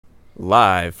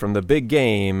Live from the big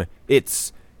game,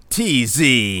 it's TZ.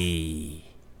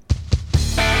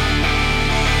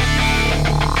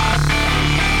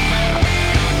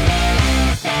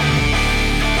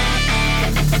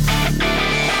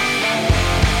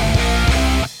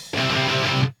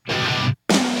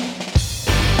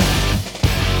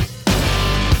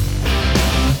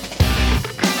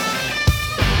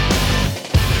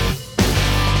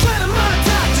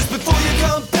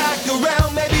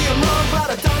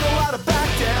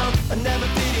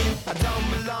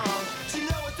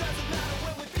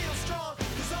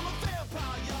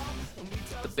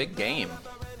 Big game.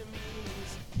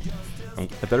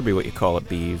 That better be what you call it,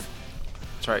 Beeve.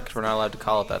 That's right, because we're not allowed to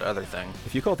call it that other thing.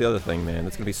 If you call it the other thing, man,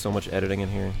 there's going to be so much editing in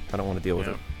here. I don't want to deal with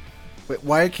it. Wait,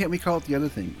 why can't we call it the other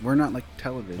thing? We're not like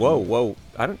television. Whoa.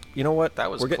 I don't. You know what?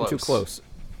 We're getting too close.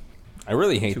 I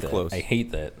really hate too that. Close. I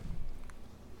hate that.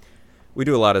 We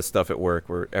do a lot of stuff at work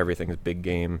where everything is big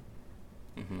game.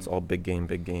 Mm-hmm. It's all big game,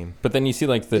 big game. But then you see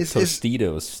like the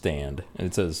Tostitos stand, and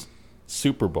it says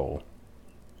Super Bowl.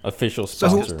 Official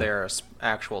sponsor. Because they're an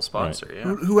actual sponsor, right.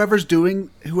 Yeah. Whoever's doing,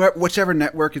 whichever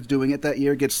network is doing it that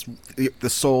year gets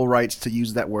the sole rights to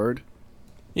use that word.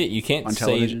 Yeah, you can't on say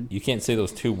television. You can't say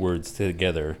those two words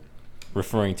together,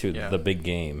 referring to the big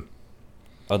game,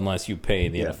 unless you pay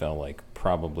the NFL like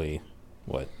probably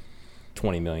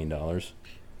 $20 million.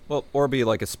 Well, or be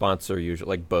like a sponsor usually,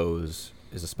 like Bose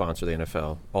is a sponsor of the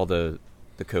NFL. All the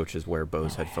coaches wear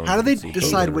Bose headphones. How do they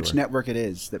decide which network it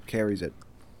is that carries it?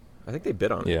 I think they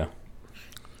bid on it. Yeah.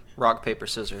 Rock, paper,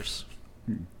 scissors.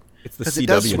 It's the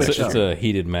CW. It's a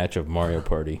heated match of Mario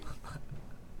Party.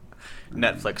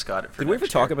 Netflix got it for Did we ever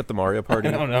talk about the Mario Party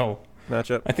I don't know.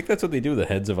 matchup? I think that's what they do. The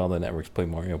heads of all the networks play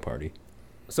Mario Party.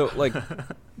 So, like,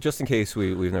 just in case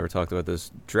we've never talked about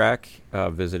this, Drac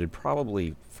visited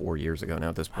probably 4 years ago now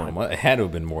at this point. It had to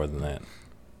have been more than that.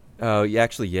 Oh, yeah,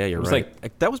 actually, yeah, you're right.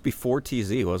 Like, that was before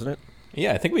TZ, wasn't it?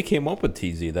 Yeah, I think we came up with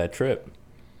TZ that trip.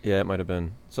 Yeah, it might have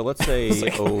been. So let's say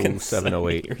like 07,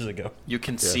 08. years ago. You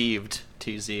conceived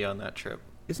TZ on that trip.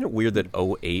 Isn't it weird that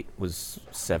 08 was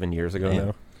 7 years ago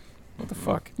now? What the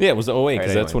fuck? Yeah, it was 08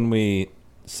 because anyway. that's when we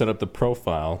set up the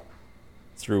profile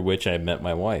through which I met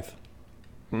my wife.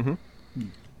 Mm-hmm.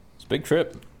 It's a big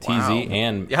trip. Wow. TZ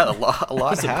and... Yeah, a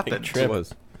lot happened. Trip. It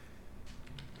was.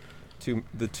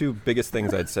 The two biggest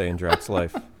things I'd say in Drac's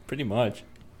life. Pretty much.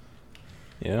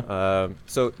 Yeah.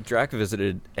 So Drac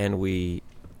visited, and we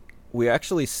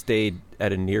actually stayed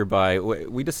at a nearby...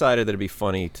 We decided that it'd be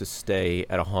funny to stay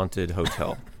at a haunted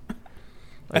hotel.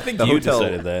 I think the you hotel,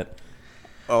 decided that.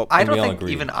 Oh, I don't we all think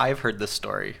agreed. even I've heard this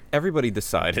story. Everybody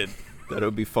decided that it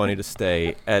would be funny to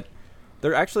stay at...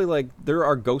 There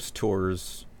are ghost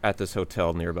tours at this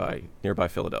hotel nearby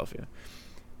Philadelphia.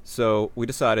 So we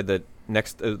decided that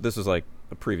this was like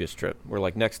a previous trip. We're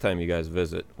like, next time you guys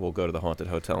visit, we'll go to the haunted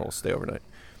hotel and we'll stay overnight.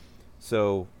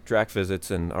 So Drac visits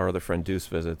and our other friend Deuce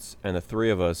visits, and the three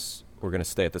of us were going to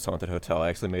stay at this haunted hotel. I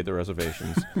actually made the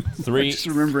reservations. Just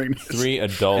remembering this. Three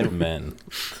adult men.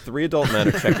 3 adult men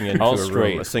are checking into All a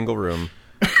straight. room, a single room,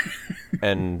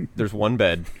 and there's one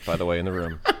bed, by the way, in the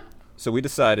room. So we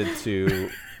decided to...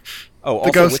 Oh,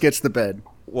 the ghost gets the bed.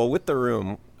 Well, with the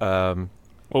room... Well,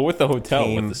 with the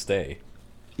hotel, with the stay.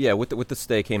 Yeah, with the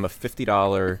stay came a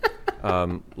 $50,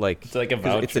 It's like a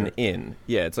voucher. It's an inn.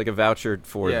 Yeah, it's like a voucher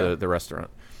for the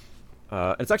restaurant.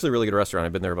 It's actually a really good restaurant.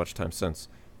 I've been there a bunch of times since.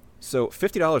 So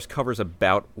 $50 covers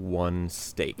about one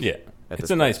steak. Yeah, it's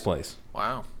a nice place.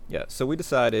 Wow. Yeah, so we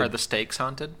decided... Are the steaks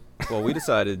haunted? Well, we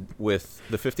decided with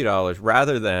the $50,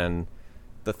 rather than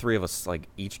the three of us like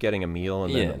each getting a meal,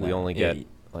 and then we only get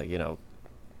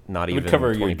not it even would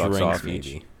cover $20 your drinks, off maybe.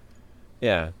 each.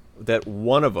 Yeah, that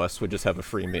one of us would just have a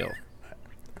free meal.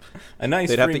 A nice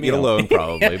They'd free have to meal. eat alone,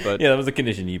 probably. But yeah, that was the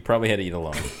condition. You probably had to eat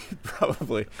alone.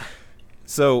 Probably.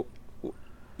 So,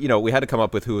 we had to come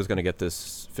up with who was going to get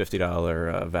this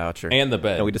 $50 voucher. And the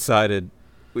bed. And we decided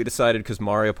because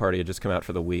Mario Party had just come out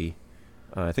for the Wii.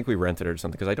 I think we rented it or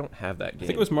something, because I don't have that game. I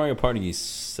think it was Mario Party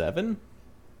 7?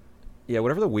 Yeah,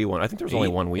 whatever the Wii one. I think there was only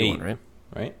one Wii one, right?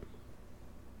 Right?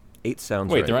 8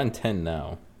 sounds Wait, right. they're on 10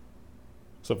 now.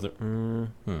 So if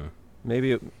they're...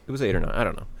 Maybe it was 8 or 9. I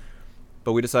don't know.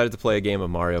 But we decided to play a game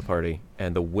of Mario Party,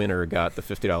 and the winner got the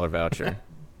 $50 voucher.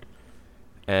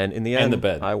 And in the end, the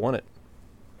bed. I won it.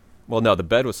 Well, no, the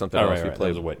bed was something else. Right. That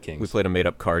was a Wet Kings. We played a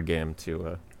made-up card game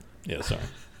to sorry.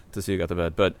 to see who got the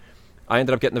bed. But I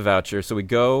ended up getting the voucher, so we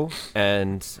go,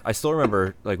 and I still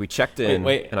remember, like, we checked in,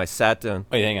 and I sat down.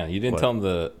 Wait, hang on. You didn't tell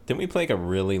them didn't we play like a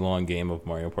really long game of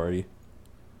Mario Party?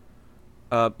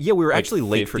 Yeah, we were Like actually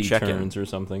late for 50 check-in. turns or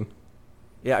something.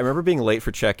 Yeah, I remember being late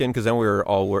for check-in, because then we were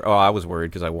all I was worried,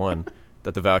 because I won,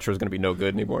 that the voucher was going to be no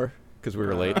good anymore. because we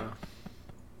were late.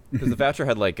 Because the voucher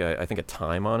had like I think a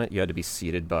time on it. You had to be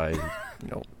seated by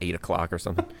 8 o'clock or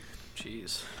something.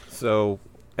 Jeez. So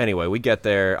anyway, we get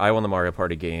there. I won the Mario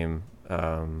Party game,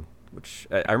 which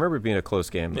I remember it being a close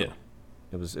game. Though. Yeah,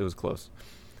 it was close.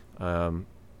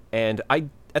 And I,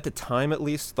 at the time at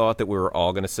least, thought that we were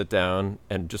all going to sit down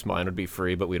and just mine would be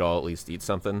free, but we'd all at least eat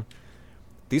something.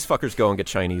 These fuckers go and get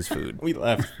Chinese food. We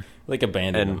left, like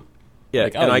abandoned them. Yeah,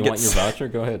 like, and I want your voucher?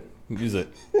 Go ahead, use it.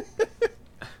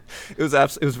 It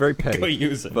was very petty. Go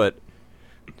use it. But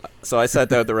so I sat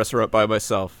down at the restaurant by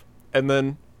myself, and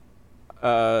then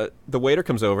the waiter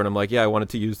comes over, and I'm like, "Yeah, I wanted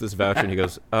to use this voucher," and he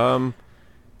goes,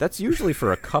 "That's usually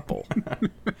for a couple."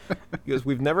 He goes,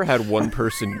 "We've never had one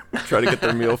person try to get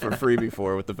their meal for free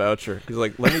before with the voucher." He's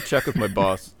like, "Let me check with my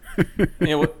boss."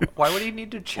 Why would he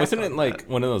need to check? Wasn't it like that?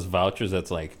 one of those vouchers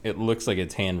that's like it looks like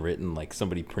it's handwritten, like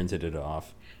somebody printed it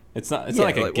off? It's not. It's not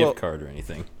like a gift card or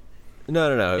anything.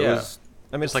 No. It Yeah. was.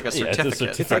 I mean, It's like a it's a certificate.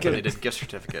 certificate. It's like they did gift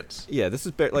certificates. Yeah, this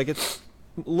is like it's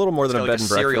a little more than It's a got bed and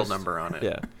a serial breakfast. number on it.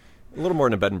 Yeah, a little more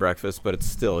than a bed and breakfast, but it's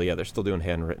still they're still doing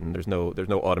handwritten. There's no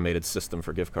automated system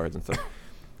for gift cards and stuff.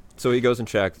 So he goes and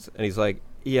checks, and he's like,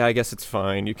 "Yeah, I guess it's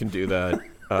fine. You can do that."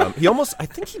 I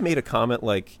think he made a comment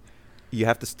like, "You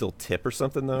have to still tip or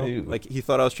something though." Ew. Like he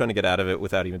thought I was trying to get out of it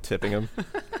without even tipping him.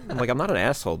 I'm like, I'm not an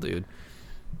asshole, dude.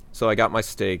 So I got my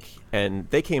steak, and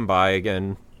they came by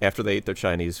again after they ate their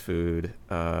Chinese food.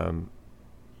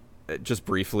 Just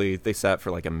briefly, they sat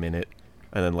for like a minute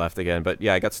and then left again. But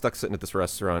yeah, I got stuck sitting at this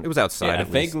restaurant. It was outside. Yeah, I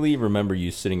at least. vaguely remember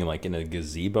you sitting like in a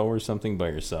gazebo or something by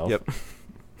yourself. Yep,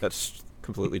 that's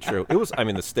completely true. It was. I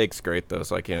mean, the steak's great though,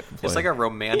 so I can't complain. It's like a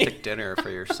romantic dinner for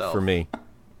yourself. For me,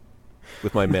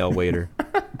 with my male waiter.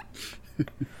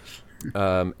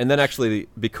 And then actually,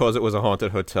 because it was a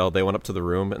haunted hotel, they went up to the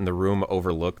room, and the room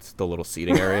overlooked the little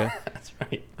seating area. That's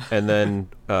right. And then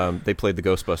they played the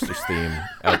Ghostbusters theme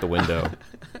out the window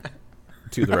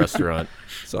to the restaurant,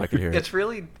 so I could hear it. It's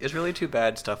really too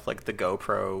bad stuff like the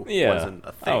GoPro Yeah. wasn't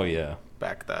a thing. Oh yeah.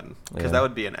 Back then, because Yeah. that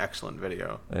would be an excellent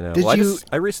video. I know. Did Well, you-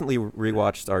 I recently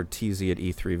rewatched our TZ at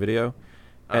E3 video,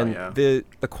 Oh, and yeah.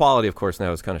 the quality, of course,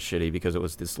 now is kind of shitty because it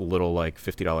was this little like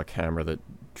 $50 camera that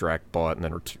Drac bought and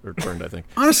then returned. I think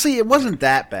Honestly, it wasn't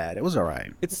that bad. It was all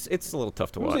right. it's a little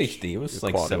tough to It was watch. HD. It was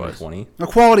like quality-wise. 720. Now,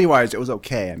 quality-wise, it was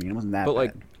okay. I mean, it wasn't that But bad.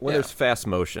 like when Yeah. there's fast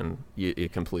motion, you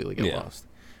completely get Yeah. lost.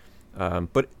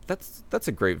 But that's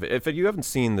a great. If you haven't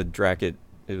seen the Drac, it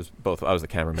was both. I was the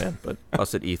cameraman, but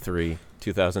us at E3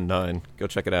 2009. Go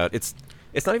check it out. It's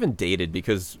not even dated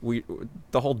because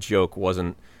the whole joke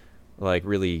wasn't like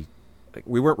really. Like,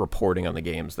 we weren't reporting on the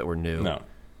games that were new. No.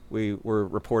 We were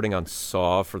reporting on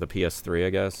Saw for the PS3, I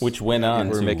guess. Which went on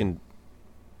we were to making.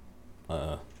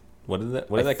 what did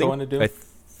that go on to do? I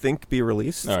think be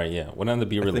released. All right, yeah. Went on to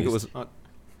be I released. think it was.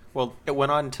 Well, it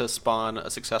went on to spawn a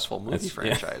successful movie That's- yeah,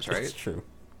 franchise, right? That's true.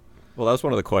 Well, that was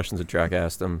one of the questions that Drac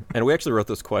asked him, and we actually wrote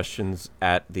those questions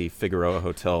at the Figueroa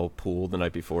Hotel pool the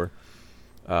night before.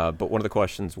 But one of the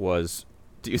questions was,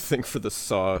 "Do you think for the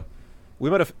Saw?" We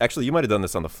might have actually. You might have done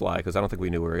this on the fly because I don't think we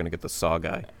knew we were going to get the Saw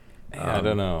guy. Yeah, I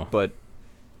don't know. But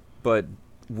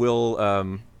will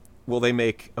they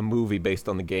make a movie based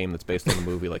on the game that's based on the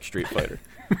movie like Street Fighter?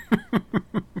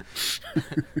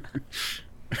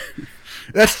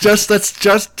 That's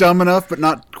just dumb enough, but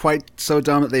not quite so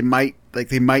dumb that they might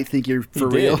think you're for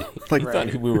He real. did. Like, He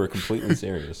thought we were completely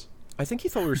serious. I think he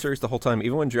thought we were serious the whole time,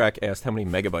 even when Drac asked how many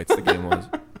megabytes the game was.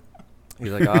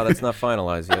 He's like, "Oh, that's not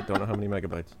finalized yet. Don't know how many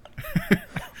megabytes."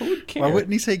 Who would care? why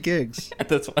wouldn't he say gigs?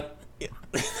 That's why.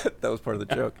 That was part of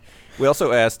the joke. We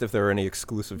also asked if there were any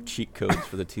exclusive cheat codes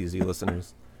for the TZ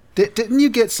listeners. Didn't you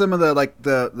get some of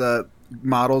the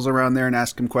models around there and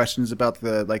ask them questions about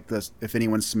the if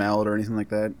anyone smelled or anything like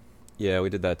that? Yeah, we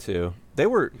did that too. They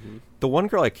were the one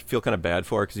girl I feel kind of bad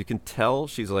for because you can tell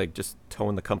she's like just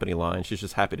towing the company line. She's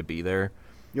just happy to be there.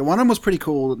 Yeah, one of them was pretty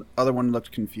cool. The other one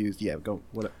looked confused. Yeah, go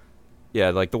what? Yeah,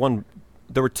 like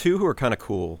there were two who were kind of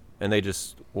cool and they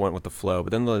just went with the flow.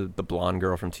 But then the blonde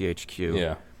girl from THQ,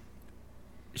 Yeah.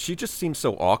 she just seemed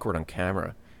so awkward on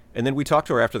camera. And then we talked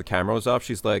to her after the camera was off.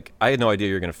 She's like, "I had no idea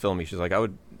you were going to film me." She's like, I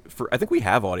think we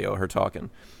have audio of her talking.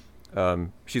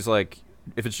 She's like,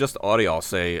 "If it's just audio,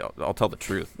 I'll tell the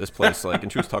truth. This place, like,"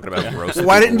 and she was talking about gross.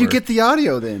 Why didn't you were. get the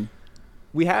audio then?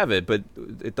 We have it, but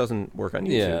it doesn't work on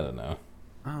YouTube. Yeah, I don't know.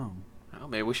 Oh, Oh,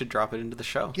 maybe we should drop it into the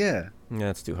show. yeah, Yeah,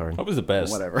 it's too hard. What was the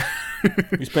best? whatever.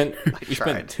 We spent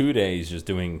tried. 2 days just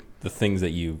doing the things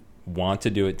that you want to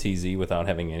do at TZ without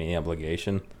having any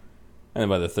obligation, and then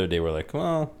by the third day we're like,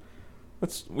 well,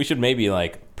 we should maybe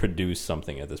like produce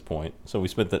something at this point. So we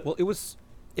spent the Well,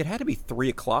 it had to be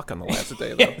 3:00 on the last day.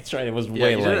 Though. yeah, that's right. It was Yeah,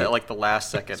 way you late. did it at like the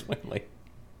last second. It's way late.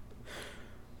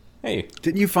 Hey,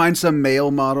 Didn't you find some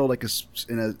male model like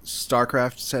in a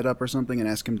StarCraft setup or something and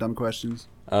ask him dumb questions?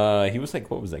 he was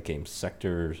like, what was that game?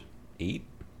 Sector 8?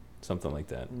 Something like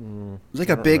that. It was like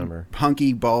I a don't big, remember.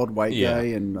 hunky, bald white Yeah. guy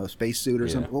in a spacesuit or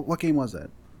Yeah. something. What game was that?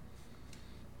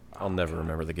 I'll never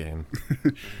remember the game.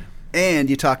 And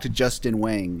you talked to Justin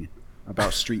Wang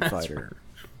about Street Fighter.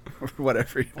 Or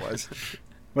whatever he was.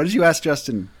 What did you ask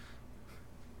Justin?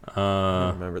 I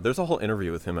don't remember. There's a whole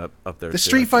interview with him up there. The too,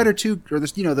 Street actually. Fighter 2, or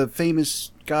this, the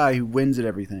famous guy who wins at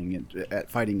everything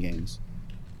at fighting games.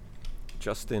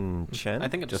 Justin Chen. I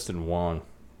think it's Justin Wong.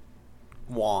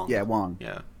 Wong. Yeah, Wong.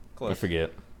 Yeah. I Close.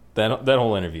 forget. That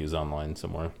whole interview is online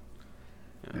somewhere.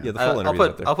 Yeah, the full interview's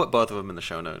up there. I'll put both of them in the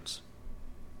show notes.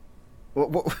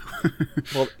 What?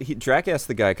 Well, Drac asked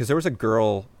the guy because there was a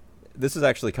girl. This is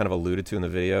actually kind of alluded to in the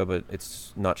video, but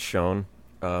it's not shown.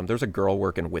 There was a girl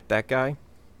working with that guy.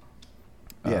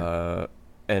 Yeah.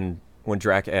 And when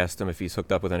Drac asked him if he's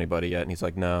hooked up with anybody yet, and he's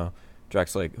like, "No."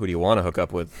 Drac's like, "Who do you want to hook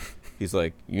up with?" He's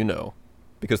like,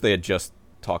 because they had just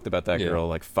talked about that Yeah. girl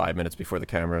like 5 minutes before the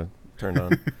camera turned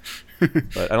on.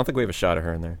 But I don't think we have a shot of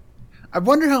her in there. I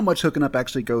wonder how much hooking up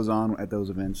actually goes on at those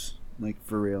events. Like,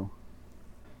 for real.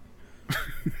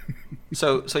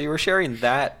 So you were sharing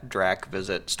that Drac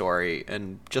visit story,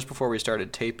 and just before we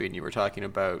started taping, you were talking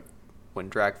about when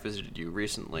Drac visited you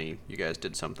recently. You guys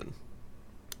did something.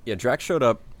 Yeah, Drac showed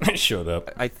up. Showed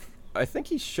up. I think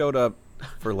he showed up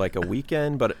for like a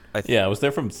weekend, but Yeah, I was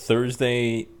there from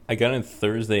Thursday. I got in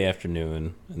Thursday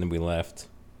afternoon, and then we left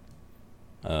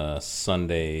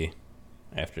Sunday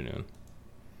afternoon.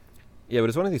 Yeah, but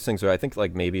it's one of these things where I think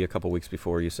like maybe a couple weeks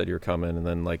before you said you were coming, and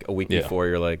then like a week Yeah. before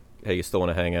you're like, "Hey, you still want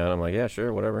to hang out?" I'm like, "Yeah,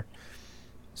 sure, whatever."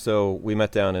 So we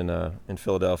met down in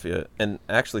Philadelphia, and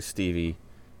actually Stevie,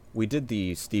 we did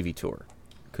the Stevie tour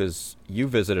because you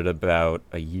visited about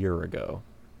a year ago,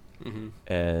 Mm-hmm.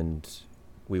 and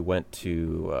we went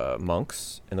to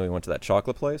Monk's, and then we went to that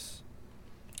chocolate place,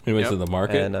 We went Yep. to the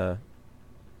market. and well,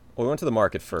 we went to the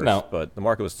market first, No. but the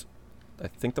market was, I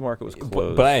think the market was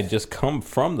closed. But I had just come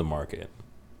from the market.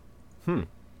 So,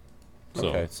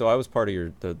 So so I was part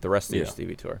of the rest of your Yeah.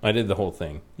 Stevie tour. I did the whole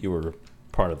thing. You were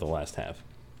part of the last half.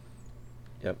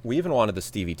 Yep. We even wanted the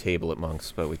Stevie table at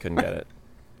Monk's, but we couldn't get it.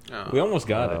 We almost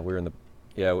got it. We were in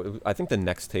the, I think the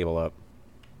next table up.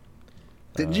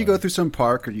 Didn't you go through some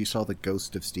park or you saw the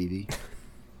ghost of Stevie?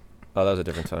 Oh, that was a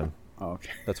different time. Oh, okay.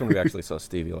 That's when we actually saw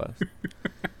Stevie last.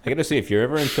 I gotta say, if you're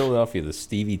ever in Philadelphia, the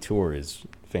Stevie tour is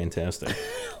fantastic.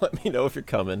 Let me know if you're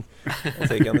coming. I'll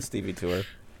take you on the Stevie tour.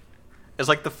 It's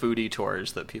like the foodie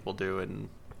tours that people do in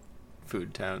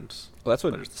food towns. Well, that's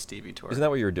what. But there's the Stevie tour. Isn't that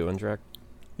what you were doing, Drac?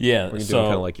 Yeah, Were you so doing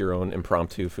kind of like your own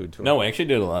impromptu food tour? no, we actually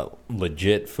did a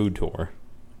legit food tour.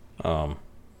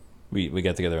 We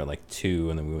got together at like 2,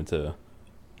 and then we went to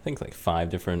I think like 5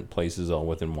 different places, all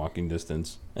within walking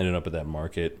distance. Ended up at that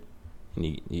market,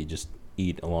 and you just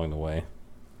eat along the way.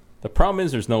 The problem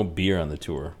is there's no beer on the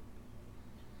tour.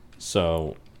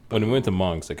 So when we went to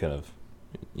Monk's, I kind of,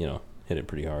 hit it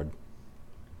pretty hard.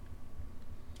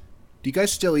 Do you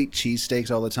guys still eat cheesesteaks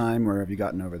all the time, or have you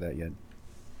gotten over that yet?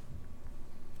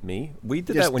 Me? We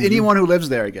did Just that when anyone who lives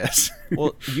there, I guess.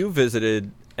 Well, you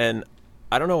visited, and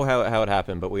I don't know how it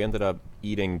happened, but we ended up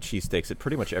eating cheesesteaks at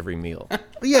pretty much every meal.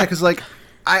 Yeah, because like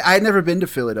I had never been to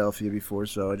Philadelphia before,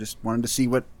 so I just wanted to see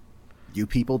what you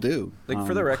people do. Like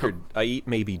for the record, I eat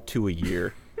maybe 2 a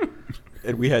year,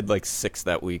 and we had like 6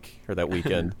 that week or that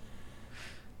weekend.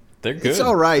 They're good. it's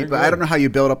all right, They're but good. I don't know how you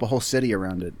build up a whole city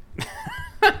around it.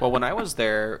 Well, when I was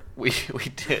there, we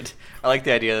did. I like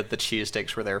the idea that the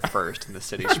cheesesteaks were there first, and the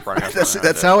city sprung up. That's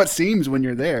around how it seems when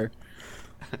you're there.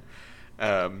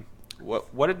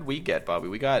 What did we get, Bobby?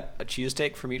 We got a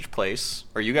cheesesteak from each place,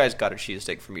 or you guys got a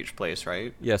cheesesteak from each place,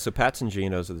 right? Yeah, so Pat's and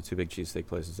Gino's are the 2 big cheesesteak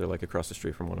places. They're like across the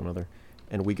street from one another.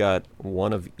 And we got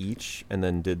one of each and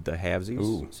then did the halvesies.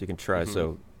 Ooh. So you can try.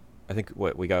 So I think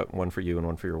we got one for you and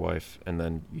one for your wife. And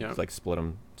then you Yeah. like split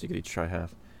them so you could each try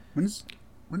half. When's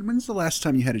the last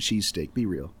time you had a cheesesteak? Be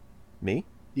real. Me?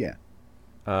 Yeah.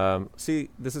 See,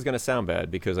 this is going to sound bad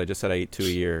because I just said I eat 2 a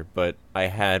year, but I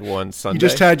had one Sunday. You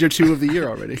just had your 2 of the year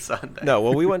already. Sunday. No,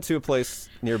 well, we went to a place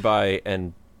nearby,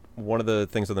 and one of the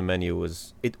things on the menu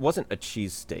was, it wasn't a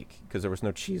cheesesteak because there was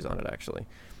no cheese on it actually,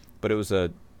 but it was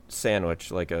a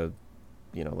sandwich, like a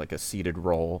seeded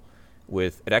roll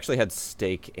with, it actually had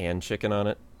steak and chicken on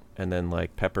it, and then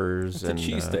like peppers It's and a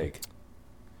cheesesteak.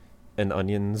 and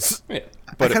onions. Yeah.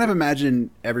 I But kind of imagine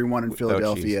everyone in without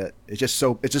Philadelphia. It's just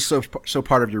so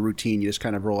part of your routine. You just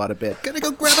kind of roll out of bed. Gonna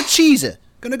go grab a cheeser.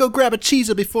 Gonna go grab a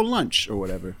cheeser before lunch or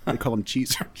whatever. They call them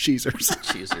cheesers.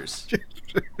 Cheesers.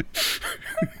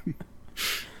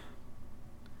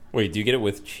 Wait, do you get it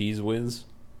with cheese whiz?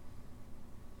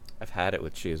 I've had it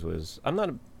with Cheese Whiz. I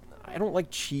don't like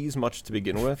cheese much to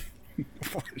begin with.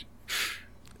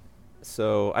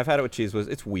 So I've had it with Cheese Whiz.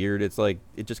 It's weird. It's like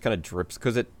it just kind of drips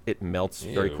because it melts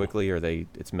very quickly, or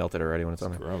it's melted already when it's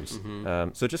on there. Gross.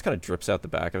 So it just kind of drips out the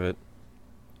back of it.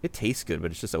 It tastes good,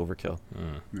 but it's just overkill.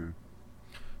 Yeah.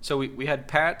 So we had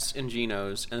Pat's and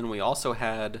Gino's, and then we also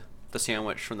had the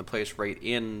sandwich from the place right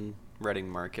in Reading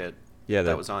Market. Yeah,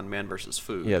 that was on Man vs.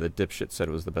 Food. Yeah, the dipshit said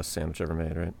it was the best sandwich ever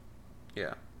made, right?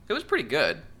 Yeah, it was pretty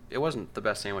good. It wasn't the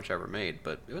best sandwich ever made,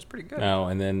 but it was pretty good. No,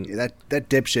 and then Yeah, that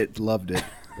dipshit loved it,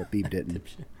 but Beeb didn't.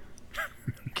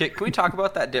 Can we talk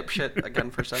about that dipshit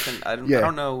again for a second? I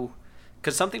don't know,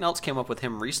 because something else came up with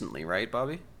him recently, right,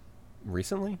 Bobby?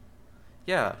 Recently?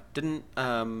 Yeah, didn't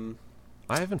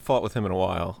I haven't fought with him in a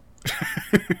while.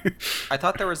 I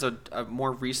thought there was a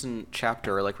more recent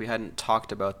chapter, or like we hadn't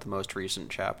talked about the most recent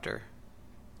chapter.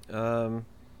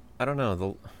 I don't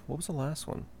know. What was the last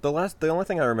one? The only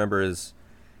thing I remember is,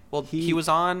 well, he was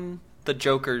on the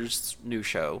Joker's new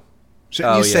show.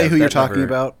 Shouldn't you say who you're talking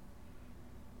about?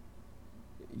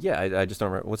 Yeah, I just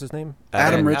don't remember. What's his name?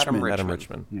 Adam Richman. Adam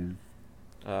Richman.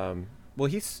 Yeah. Well,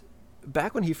 he's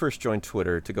back when he first joined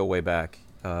Twitter, to go way back.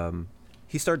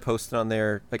 He started posting on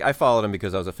there. Like, I followed him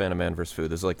because I was a fan of Man vs.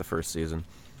 Food. This is like the first season.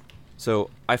 So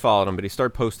I followed him, but he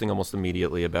started posting almost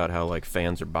immediately about how like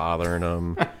fans are bothering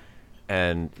him.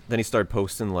 And then he started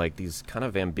posting like these kind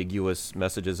of ambiguous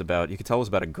messages about, you could tell it was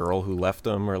about a girl who left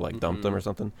him or like dumped him or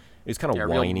something. He's kind of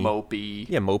whiny. Real mopey.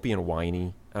 Yeah, mopey and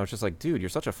whiny. I was just like, dude, you're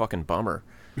such a fucking bummer.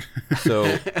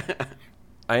 So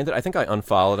I think I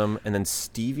unfollowed him, and then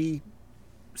Stevie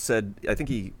said, I think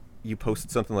you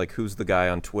posted something like, who's the guy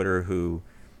on Twitter who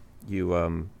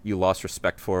you lost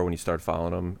respect for when you started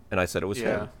following him? And I said it was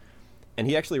him. And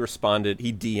he actually responded,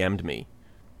 he DM'd me.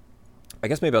 I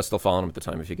guess maybe I was still following him at the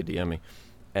time if he could DM me.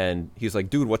 And he's like,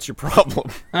 dude, what's your problem?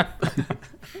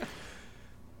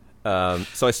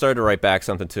 So I started to write back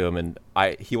something to him, and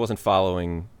he wasn't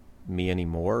following me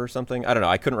anymore or something. I don't know.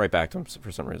 I couldn't write back to him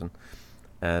for some reason.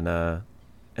 And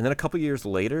then a couple years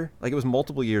later, like it was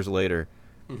multiple years later,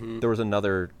 there was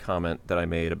another comment that I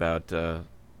made about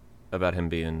him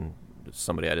being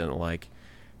somebody I didn't like.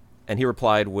 And he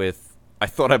replied with, I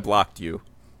thought I blocked you.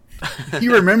 He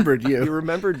remembered you. He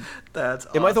remembered. That's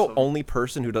awesome. Am I the only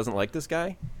person who doesn't like this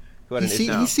guy? Who had an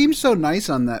issue? He seemed so nice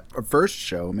on that first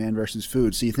show, Man vs.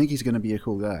 Food, so you think he's going to be a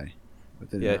cool guy. But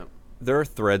then, Yeah, there are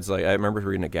threads, like I remember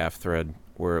reading a Gaff thread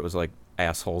where it was like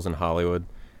assholes in Hollywood,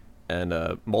 and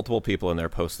multiple people in there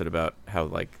posted about how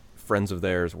like friends of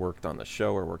theirs worked on the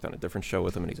show or worked on a different show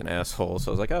with him, and he's an asshole. So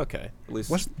I was like, okay, at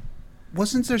least...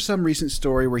 Wasn't there some recent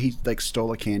story where he like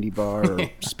stole a candy bar or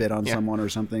spit on someone or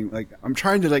something? Like, I'm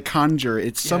trying to like conjure.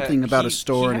 It's something about a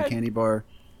store and a candy bar.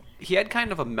 He had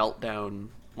kind of a meltdown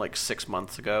like 6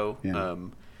 months ago. Yeah.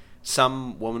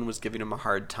 Some woman was giving him a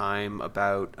hard time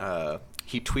about.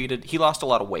 He tweeted he lost a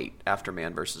lot of weight after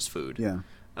Man vs. Food. Yeah.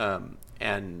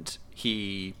 And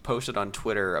he posted on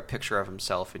Twitter a picture of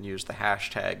himself and used the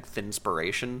hashtag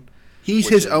Thinspiration. He's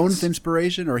his own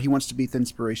Thinspiration, or he wants to be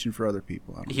Thinspiration for other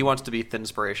people? He wants to be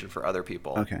Thinspiration for other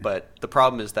people. Okay. But the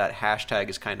problem is that hashtag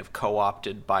is kind of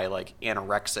co-opted by like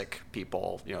anorexic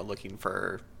people, looking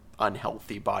for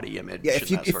unhealthy body image and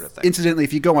that sort of thing. Incidentally,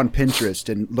 if you go on Pinterest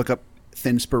and look up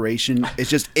Thinspiration, it's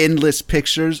just endless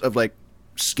pictures of like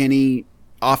skinny,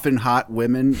 often hot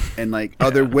women and like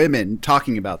other women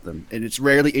talking about them, and it's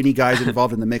rarely any guys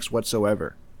involved in the mix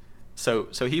whatsoever. So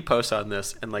he posts on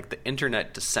this, and like the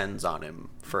internet descends on him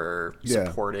for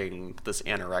supporting this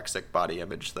anorexic body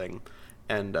image thing,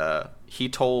 and he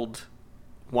told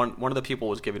one of the people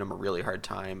was giving him a really hard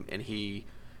time, and he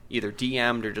either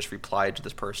DM'd or just replied to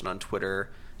this person on Twitter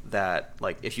that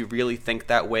like, if you really think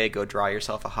that way, go draw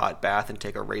yourself a hot bath and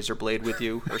take a razor blade with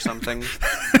you or something.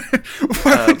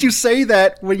 Why would you say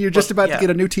that when you're just about to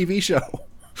get a new TV show?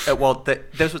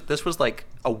 This was like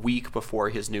a week before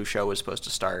his new show was supposed to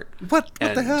start. What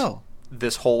the hell?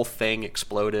 This whole thing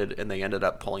exploded, and they ended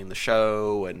up pulling the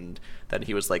show, and then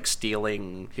he was like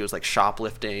stealing, he was like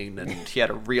shoplifting, and he had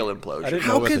a real implosion. I didn't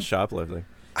know about the shoplifting.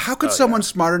 How could someone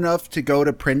smart enough to go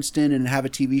to Princeton and have a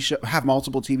TV show, have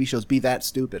multiple TV shows, be that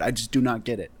stupid? I just do not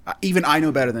get it. Even I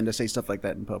know better than to say stuff like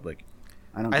that in public.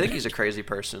 I think he's a crazy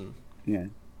person. Yeah.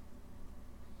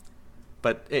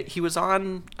 But he was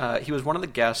on. He was one of the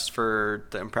guests for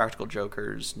the Impractical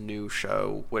Joker's new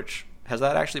show, which has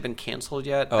that actually been canceled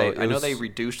yet? I know they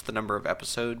reduced the number of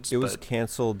episodes. It was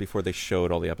canceled before they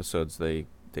showed all the episodes they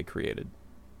created.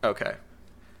 Okay,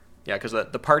 yeah, because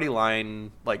the party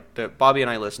line, like Bobby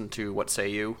and I listened to What Say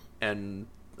You, and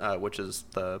which is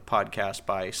the podcast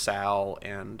by Sal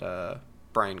and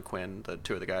Brian Quinn, the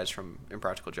two of the guys from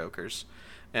Impractical Jokers.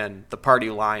 And the party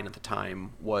line at the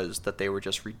time was that they were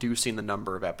just reducing the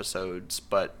number of episodes,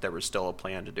 but there was still a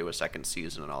plan to do a second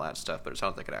season and all that stuff, but it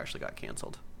sounds like it actually got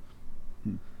canceled.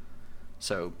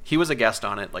 So he was a guest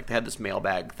on it. Like, they had this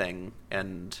mailbag thing,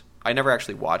 and I never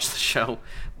actually watched the show,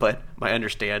 but my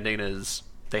understanding is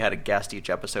they had a guest each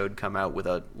episode come out with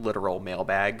a literal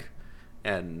mailbag,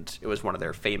 and it was one of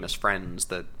their famous friends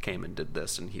that came and did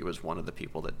this, and he was one of the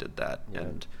people that did that. Yeah.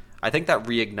 And I think that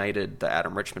reignited the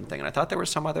Adam Richman thing, and I thought there was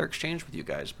some other exchange with you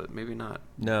guys, but maybe not.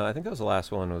 No, I think that was the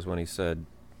last one, was when he said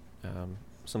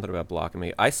something about blocking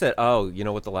me. I said, oh, you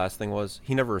know what the last thing was?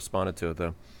 He never responded to it,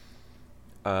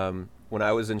 though. When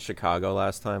I was in Chicago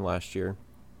last year,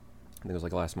 I think it was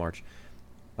like last March,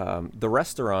 the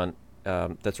restaurant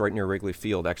that's right near Wrigley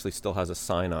Field actually still has a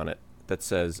sign on it that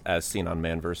says, as seen on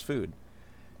Man vs. Food.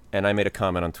 And I made a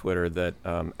comment on Twitter that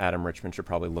Adam Richman should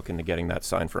probably look into getting that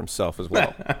sign for himself as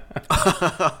well.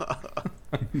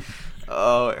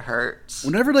 Oh, it hurts.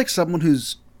 Whenever, like, someone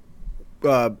who's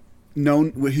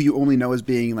known, who you only know as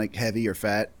being, like, heavy or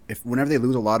fat, whenever they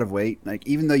lose a lot of weight, like,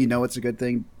 even though you know it's a good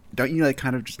thing, don't you, like,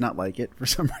 kind of just not like it for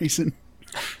some reason?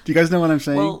 Do you guys know what I'm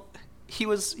saying? Well, he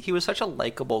was such a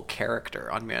likable character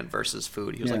on Man vs.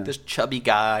 Food. He was like this chubby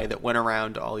guy that went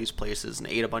around to all these places and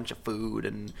ate a bunch of food,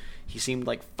 and he seemed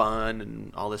like fun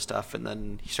and all this stuff. And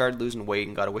then he started losing weight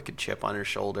and got a wicked chip on his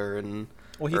shoulder. And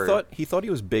he thought he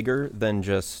was bigger than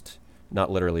just, not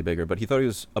literally bigger, but he thought he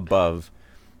was above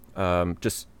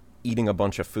just eating a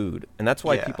bunch of food, and that's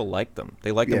why people liked him.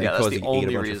 They liked him because he ate a bunch of food.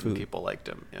 That's the only reason people liked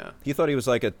him. Yeah, he thought he was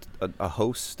like a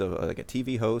host, like a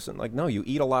TV host, and like, no, you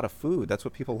eat a lot of food. That's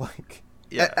what people like.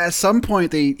 Yeah. At some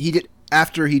point,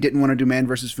 after he didn't want to do Man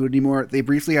vs. Food anymore, they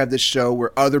briefly had this show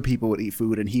where other people would eat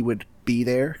food, and he would be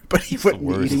there, but he wouldn't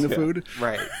be eating the food.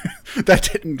 Right. That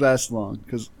didn't last long,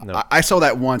 because I saw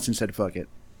that once and said, "Fuck it."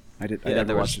 I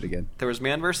never watched it again. There was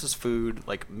Man vs. Food,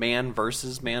 like Man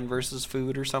vs.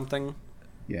 Food or something.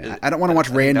 Yeah, I don't want to watch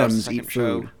randoms eat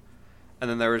food. And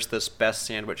then there was this Best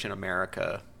Sandwich in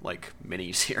America, like,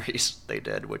 mini-series they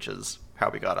did, which is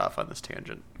how we got off on this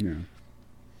tangent. Yeah.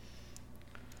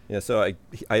 Yeah, so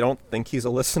I don't think he's a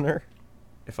listener,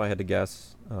 if I had to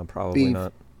guess. Probably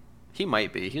not. He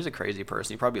might be. He's a crazy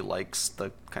person. He probably likes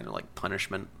the kind of, like,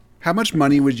 punishment. How much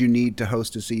money would you need to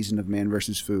host a season of Man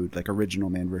vs. Food, like original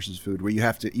Man vs. Food, where you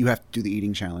have to do the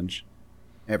eating challenge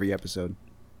every episode?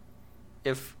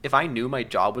 If I knew my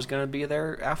job was going to be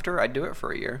there after, I'd do it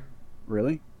for a year.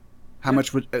 Really? How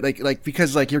much would like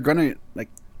because like you're gonna like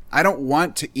I don't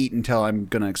want to eat until I'm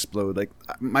gonna explode. Like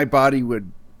my body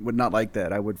would not like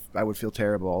that. I would feel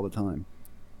terrible all the time.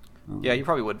 Yeah, you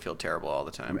probably would feel terrible all the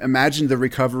time. Imagine the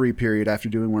recovery period after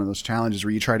doing one of those challenges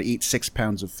where you try to eat 6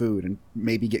 pounds of food and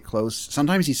maybe get close.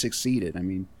 Sometimes you succeeded. I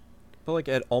mean, but like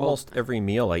at almost every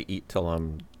meal I eat till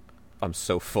I'm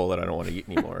so full that I don't want to eat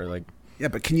anymore. Like. Yeah,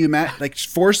 but can you imagine, like,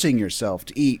 forcing yourself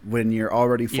to eat when you're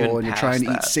already full and you're trying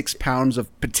to eat 6 pounds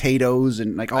of potatoes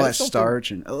and, like, all that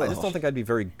starch? I just don't think I'd be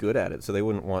very good at it, so they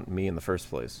wouldn't want me in the first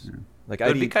place. Yeah. Like,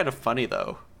 it'd be kind of funny,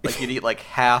 though. Like, you'd eat, like,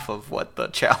 half of what the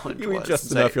challenge was. You eat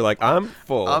just enough, you're like, I'm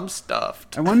full. I'm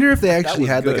stuffed. I wonder if they actually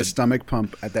had, like, a stomach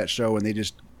pump at that show and they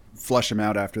just flush him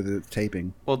out after the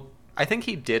taping. Well, I think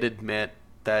he did admit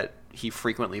that he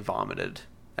frequently vomited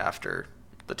after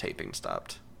the taping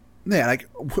stopped. Yeah, like,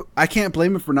 I can't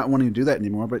blame him for not wanting to do that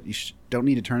anymore, but you don't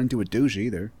need to turn into a douche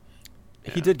either.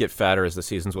 Yeah. He did get fatter as the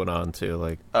seasons went on, too.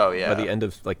 Like, oh, yeah. By the end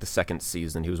of, like, the second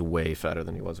season, he was way fatter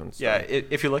than he was when it started. Yeah,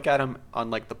 if you look at him on,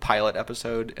 like, the pilot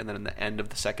episode, and then in the end of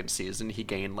the second season, he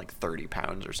gained, like, 30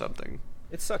 pounds or something.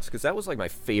 It sucks, because that was, like, my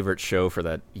favorite show for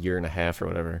that year and a half or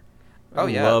whatever. I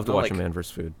loved watching Man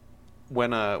vs. Food.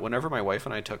 Whenever my wife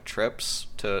and I took trips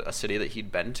to a city that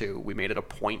he'd been to, we made it a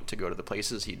point to go to the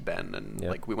places he'd been, and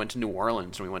like we went to New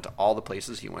Orleans, and we went to all the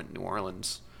places he went in New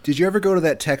Orleans. Did you ever go to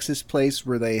that Texas place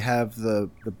where they have the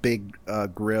big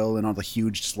grill and all the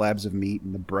huge slabs of meat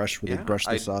and the brush where they brush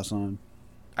the sauce on?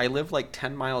 I live like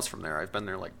 10 miles from there. I've been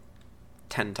there like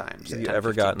 10 times. Have you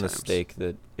ever gotten a steak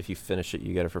that if you finish it,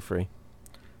 you get it for free?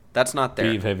 That's not there.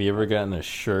 Steve, have you ever gotten a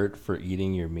shirt for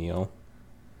eating your meal?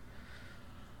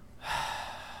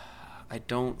 I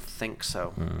don't think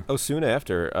so. Oh, soon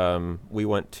after, we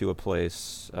went to a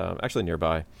place actually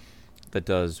nearby that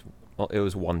does. Well, it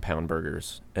was 1 pound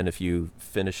burgers, and if you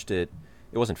finished it,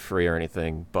 it wasn't free or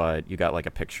anything, but you got like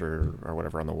a picture or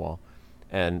whatever on the wall.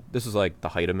 And this is like the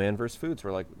height of Man vs. Foods.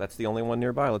 We're like, that's the only one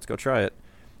nearby. Let's go try it.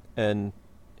 And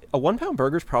a 1 pound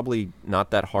burger is probably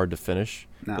not that hard to finish,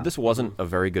 but this wasn't a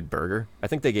very good burger. I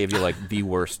think they gave you like the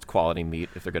worst quality meat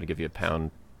if they're going to give you a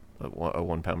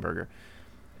 1 pound burger.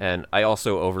 And I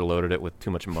also overloaded it with too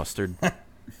much mustard.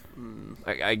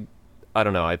 I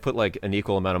don't know. I put like an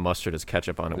equal amount of mustard as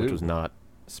ketchup on it, which was not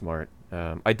smart.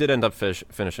 I did end up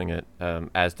finishing it,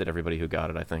 as did everybody who got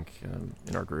it, I think,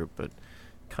 in our group, but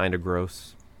kind of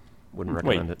gross. Wouldn't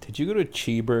recommend it. Did you go to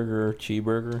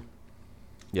Cheeseburger?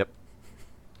 Yep.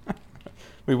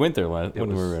 We went there when we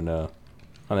were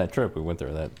on that trip. We went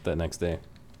there that next day.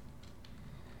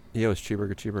 Yeah, it was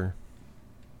Cheeseburger.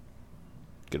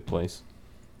 Good place.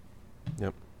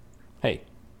 Yep. Hey,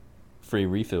 free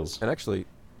refills. And actually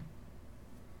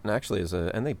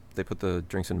they put the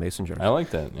drinks in mason jars. I like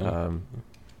that.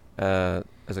 Yeah.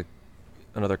 As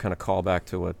another kind of callback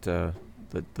to what the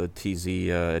TZ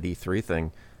at E3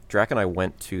 thing, Drac and I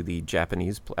went to the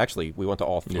Japanese. Actually, we went to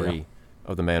all three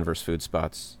of the Man vs. Food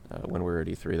spots when we were at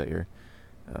E3 that year.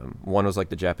 One was like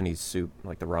the Japanese soup,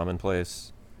 like the ramen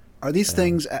place. Are these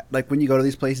things, like when you go to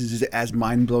these places, is it as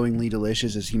mind-blowingly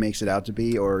delicious as he makes it out to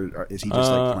be, or is he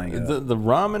just like playing it up? The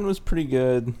ramen was pretty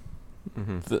good.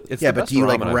 Mm-hmm. But do you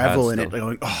like revel in it, like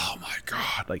going, "Oh my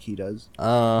god," like he does?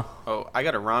 I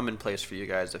got a ramen place for you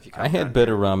guys if you come. I had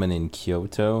better ramen in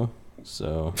Kyoto,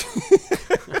 so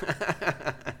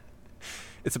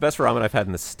it's the best ramen I've had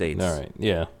in the States. All right,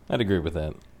 yeah, I'd agree with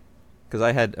that. Because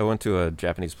I went to a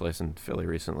Japanese place in Philly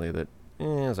recently that it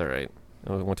was all right.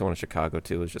 I went to one in Chicago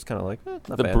too. It was just kind of like not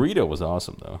the bad. burrito was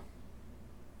awesome though.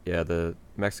 Yeah, the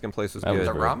Mexican place was That good. was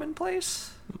The great. ramen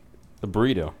place? The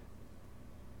burrito.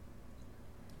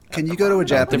 Can you go to a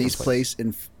Japanese place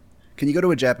in? Can you go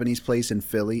to a Japanese place in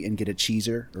Philly and get a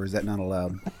cheeser, or is that not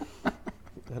allowed?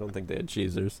 I don't think they had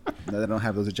cheesers. No, they don't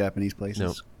have those at Japanese places.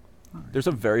 No. There's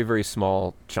a very, very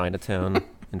small Chinatown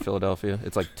in Philadelphia.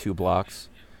 It's like 2 blocks.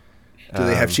 Do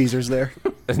they have cheesers there?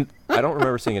 I don't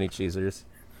remember seeing any cheesers.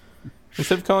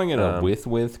 Instead of calling it a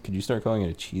with, could you start calling it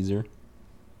a cheeser?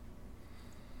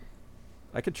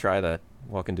 I could try that.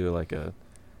 Walk into like a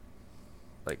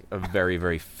very,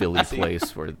 very Philly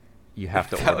place where you have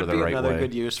to That order would the be right another way.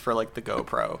 good use for like the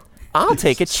GoPro. I'll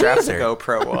take a Strap the cheeser.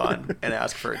 GoPro on and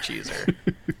ask for a cheeser.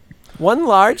 1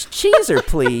 large cheeser,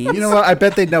 please. You know what? I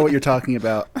bet they'd know what you're talking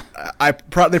about.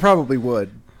 They probably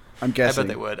would. I'm I guessing.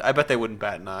 bet they would. I bet they wouldn't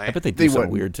bat an eye. I bet they do They something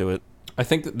wouldn't. weird to it. I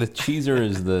think that the cheeser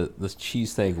is the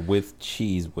cheesesteak with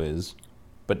cheese whiz,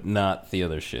 but not the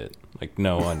other shit. Like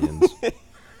no onions.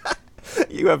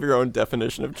 You have your own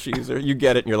definition of cheeser. You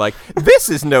get it, and you're like, this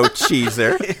is no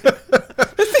cheeser.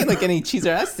 This ain't like any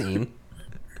cheeser I've seen.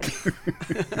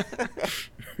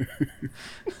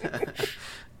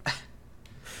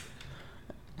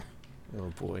 Oh,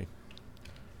 boy.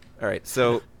 All right,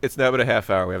 so it's now been a half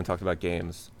hour. We haven't talked about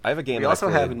games. I have a game We that also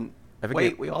I played. haven't. I have a Wait,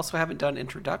 game- we also haven't done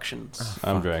introductions.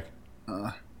 I'm Drac.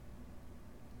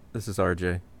 This is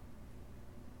RJ.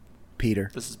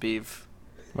 Peter. This is Beeve.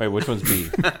 Wait, which one's B?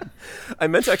 I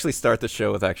meant to actually start the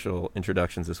show with actual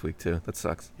introductions this week, too. That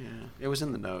sucks. Yeah, it was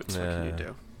in the notes. What can you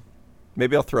do?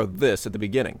 Maybe I'll throw this at the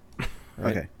beginning.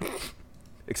 Right? Okay.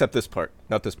 Except this part,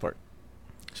 not this part.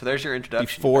 So there's your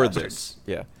introduction. Before you bastards.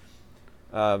 this.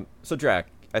 Yeah. So, Drac,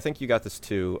 I think you got this,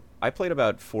 too. I played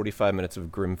about 45 minutes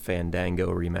of Grim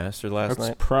Fandango Remastered last That's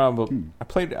night. probably. I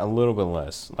played a little bit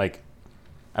less. Like,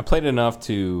 I played enough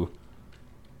to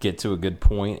get to a good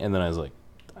point, and then I was like,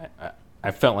 I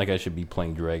felt like I should be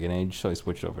playing Dragon Age, so I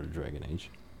switched over to Dragon Age.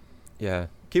 Yeah.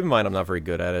 Keep in mind, I'm not very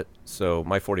good at it, so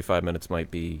my 45 minutes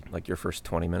might be like your first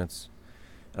 20 minutes.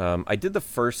 I did the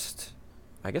first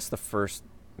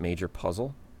major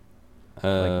puzzle.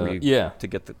 Yeah, To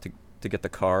get the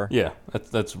car. yeah.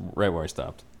 That's right where I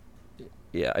stopped.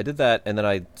 Yeah, I did that, and then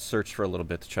I searched for a little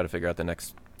bit to try to figure out the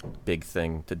next big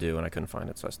thing to do, and I couldn't find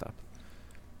it, so I stopped.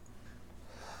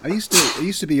 I used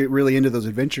to be really into those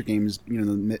adventure games, you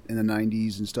know, in the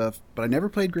 '90s and stuff. But I never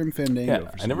played Grim Fandango. Yeah,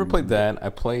 for I some never reason. played that. I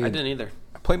I didn't either.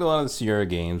 played a lot of the Sierra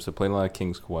games. I played a lot of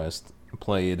King's Quest. I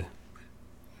played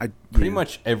pretty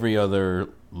much every other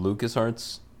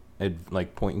LucasArts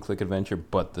like point and click adventure,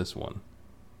 but this one.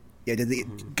 Yeah,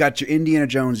 got your Indiana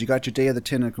Jones. You got your Day of the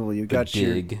Tentacle. You got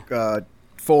Dig. your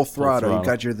Full Throttle. Throttle. You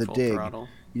got your The Full Dig. Throttle.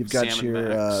 You've got Sam and your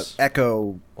Max.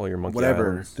 Echo. All your Monkey Whatever.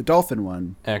 Islands. The Dolphin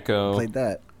one. Echo, Played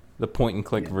that. the point and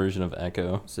click Yeah. version of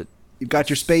Echo. Is it You've got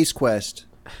your Space Quest.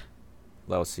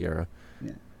 that was Sierra?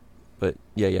 Yeah. But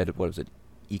yeah, what was it?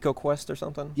 EcoQuest or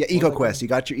something? Yeah, What was that EcoQuest. You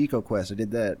got your EcoQuest. I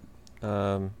did that.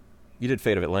 called? You did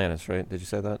Fate of Atlantis, right? Did you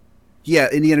say that? Yeah,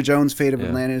 Indiana Jones, Fate of Yeah.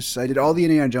 Atlantis. I did all the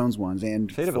Indiana Jones ones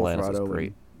and Fate of Full Atlantis Throttle is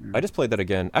great. and- I just played that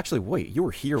again. Actually, wait, you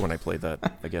were here when I played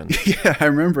that again. Yeah, I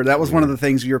remember. That was one of the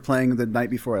things you were playing the night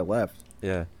before I left.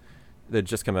 Yeah, they'd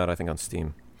just come out, I think, on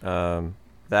Steam.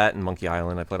 That and Monkey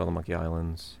Island. I played all the Monkey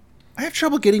Islands. I have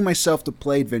trouble getting myself to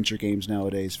play adventure games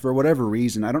nowadays for whatever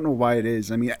reason. I don't know why it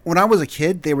is. I mean, when I was a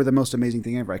kid, they were the most amazing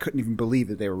thing ever. I couldn't even believe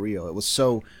that they were real. It was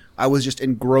so I was just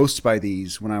engrossed by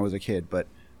these when I was a kid. But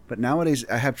nowadays,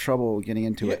 I have trouble getting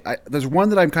into it. There's one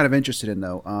that I'm kind of interested in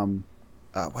though.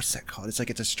 What's that called? It's like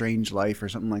It's a Strange Life or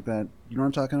something like that. You know what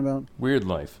I'm talking about? Weird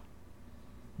Life.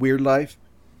 Weird Life.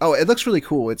 Oh, it looks really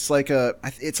cool. It's like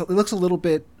it looks a little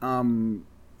bit not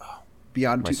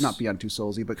Beyond Two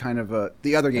Soulsy, but kind of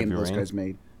the other game those guys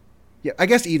made. Yeah, I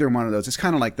guess either one of those. It's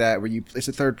kind of like that where it's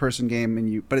a third person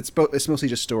game but it's mostly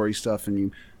just story stuff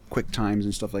and quick times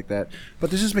and stuff like that. But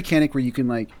there's this mechanic where you can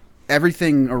like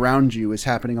everything around you is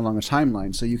happening along a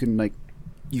timeline, so you can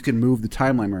move the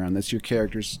timeline around. That's your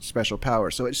character's special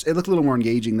power. So it looked a little more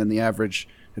engaging than the average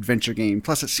adventure game.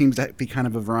 Plus, it seems to be kind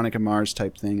of a Veronica Mars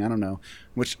type thing. I don't know,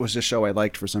 which was a show I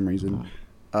liked for some reason.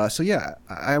 So yeah,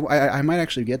 I might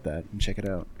actually get that and check it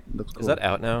out. It looks cool. Is that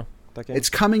out now? That game? It's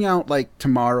coming out like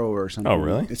tomorrow or something. Oh,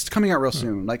 really? It's coming out real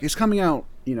soon. Like it's coming out.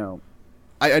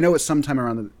 I know it's sometime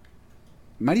around it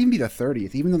might even be the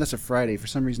 30th. Even though that's a Friday, for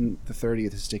some reason the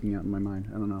 30th is sticking out in my mind.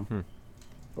 I don't know.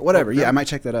 But whatever. Yeah, I might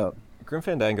check that out. Grim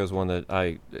Fandango is one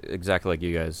that exactly like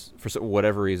you guys, for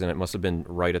whatever reason, it must have been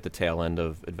right at the tail end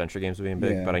of adventure games being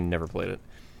big, but I never played it.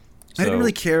 I didn't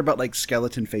really care about like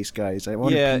skeleton face guys. I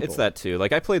wanted people. It's that too.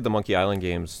 Like I played the Monkey Island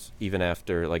games even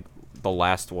after like the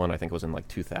last one. I think was in like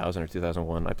 2000 or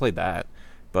 2001. I played that,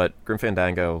 but Grim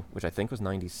Fandango, which I think was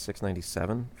 96,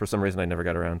 97, for some reason I never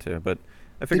got around to. But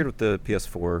I figured with the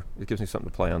PS4, it gives me something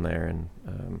to play on there,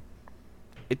 and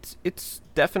it's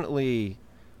definitely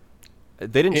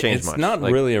they didn't change much. It's not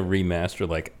really a remaster.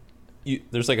 Like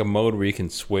there's like a mode where you can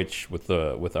switch with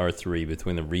R3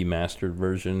 between the remastered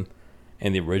version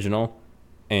and the original,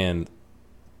 and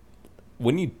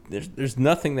when there's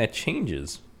nothing that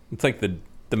changes. It's like the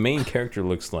main character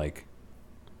looks like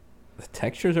the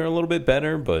textures are a little bit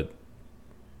better, but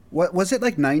what was it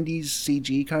like 90s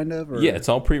CG kind of? Or? Yeah, it's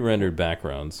all pre-rendered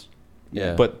backgrounds.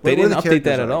 Yeah, but they didn't update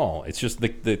that at all. It's just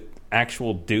the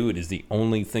actual dude is the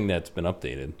only thing that's been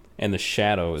updated, and the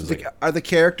shadow is are the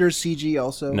characters CG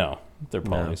also? No, they're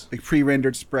polys. Like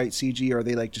pre-rendered sprite CG, or are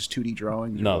they like just 2D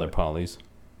drawings? No, they're polys.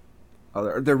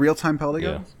 Oh, they're real-time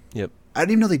polygons? Yeah. Yep. I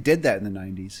didn't even know they did that in the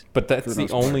 90s. But that's the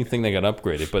only thing that got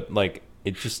upgraded. But like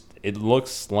it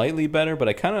looks slightly better, but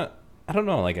I don't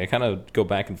know, like I kind of go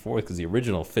back and forth because the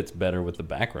original fits better with the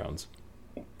backgrounds.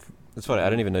 That's funny. I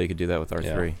didn't even know you could do that with R3.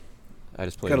 Yeah. I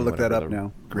just played. Gotta look that up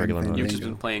now. You've just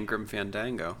been playing Grim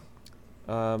Fandango.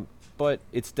 But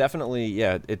it's definitely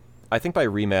I think by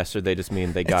remastered they just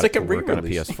mean they got it to work on a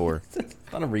PS4. It's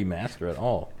not a remaster at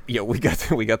all. Yeah, we got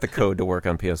the code to work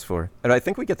on PS4, and I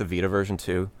think we get the Vita version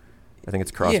too. I think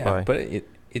it's cross-buy. Yeah, but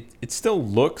it still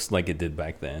looks like it did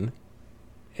back then.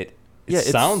 It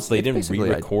sounds they didn't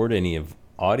re-record any of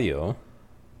audio.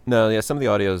 No, yeah, some of the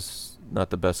audio's not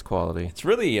the best quality. It's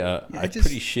really a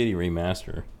pretty shitty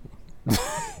remaster.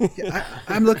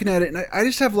 I'm looking at it, and I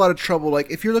just have a lot of trouble. Like,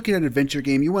 if you're looking at an adventure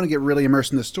game, you want to get really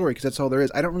immersed in the story because that's all there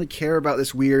is. I don't really care about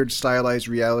this weird stylized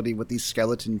reality with these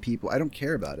skeleton people. I don't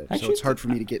care about it, so it's hard for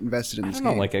me to get invested in this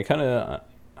game. Like, I kind of,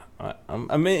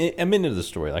 I'm into the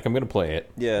story. Like, I'm going to play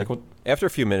it. Yeah. Like, after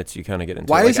a few minutes, you kind of get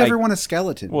into it. Why is everyone a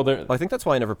skeleton? Well, I think that's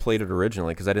why I never played it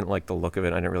originally because I didn't like the look of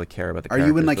it. I didn't really care about the. Are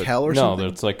you in like hell or something?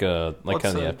 No, it's like kind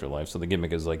of the afterlife. So the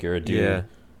gimmick is like you're a dude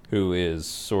who is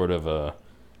sort of a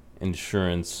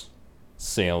insurance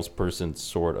salesperson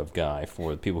sort of guy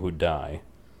for people who die.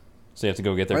 So you have to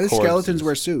go get their corpses. Why do skeletons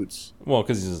wear suits? Well,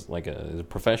 because he's like a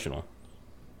professional.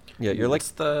 Yeah, you're like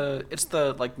it's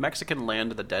the like Mexican Land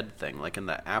of the Dead thing. Like in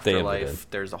the afterlife,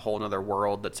 there's a whole other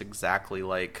world that's exactly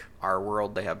like our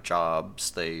world. They have jobs.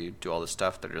 They do all this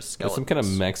stuff. They're just skeletons. It's some kind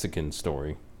of Mexican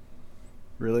story.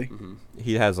 Really? Mm-hmm.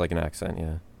 He has like an accent.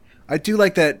 Yeah. I do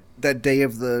like that Day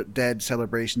of the Dead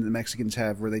celebration that the Mexicans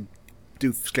have, where they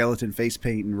do skeleton face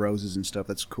paint and roses and stuff.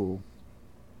 That's cool.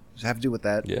 Does it have to do with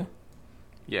that? Yeah.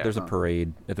 Yeah. There's a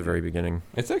parade at the very beginning.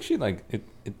 It's actually like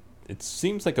it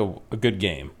seems like a good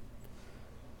game.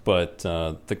 But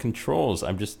the controls,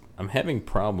 I'm having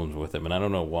problems with them, and I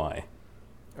don't know why.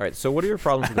 All right, so what are your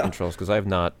problems with the controls? Because I've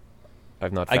not.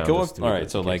 Found I go up. All right,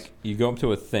 so like you go up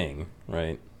to a thing,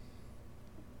 right?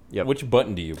 Yep. Which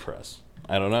button do you press?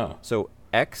 I don't know. So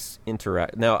X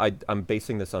interact. Now I'm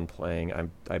basing this on playing.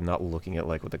 I'm not looking at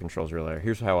like what the controls really are.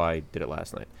 Here's how I did it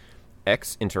last night.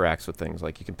 X interacts with things,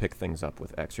 like you can pick things up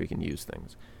with X, or you can use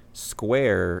things.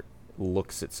 Square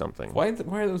looks at something. Why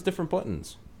are those different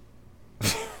buttons?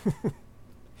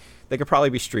 They could probably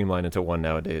be streamlined into one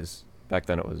nowadays. Back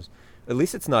then it was. At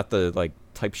least it's not the like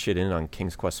type shit in on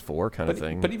King's Quest 4 kind of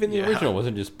thing. But even the original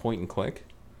wasn't just point and click.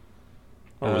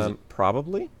 Or was it?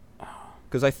 Probably.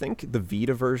 Because I think the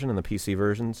Vita version and the PC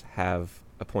versions have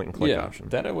a point-and-click option.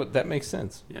 That makes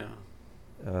sense. Yeah.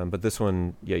 But this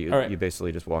one, you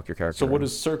basically just walk your character. So what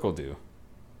does circle do?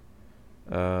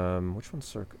 Which one's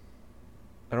circle?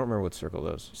 I don't remember what circle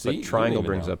does. See, but triangle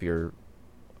brings up your...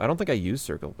 I don't think I use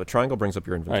circle, but triangle brings up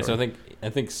your inventory. All right, so I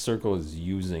think circle is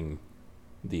using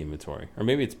the inventory. Or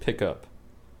maybe it's pick up.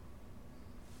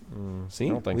 See? I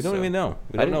don't think we don't so. even know.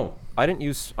 We don't know. I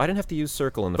didn't have to use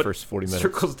circle in the first 40 minutes.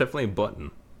 Circle's definitely a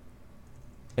button.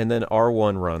 And then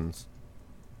R1 runs.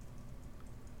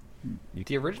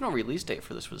 The original release date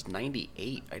for this was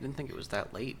 98. I didn't think it was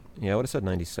that late. Yeah, I would have said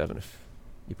 97 if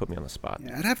you put me on the spot.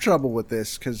 Yeah, I'd have trouble with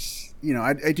this because,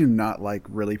 I do not like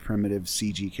really primitive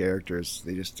CG characters.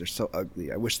 They're so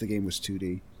ugly. I wish the game was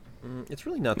 2D. It's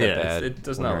really not that bad. It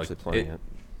does when not you're look... actually playing it.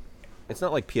 It's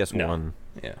not like PS1. No.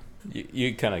 Yeah.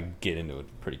 You kind of get into it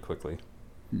pretty quickly.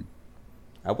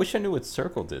 I wish I knew what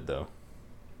circle did, though.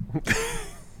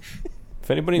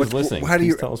 If anybody's listening,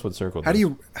 please tell us what circle does.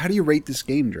 How do you rate this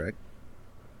game, Drake?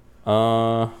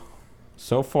 So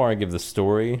far I give the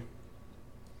story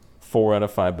 4 out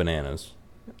of 5 bananas.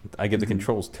 I give the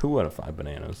controls 2 out of 5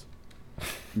 bananas.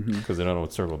 Because I don't know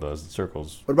what circle does. The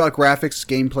circle's... What about graphics,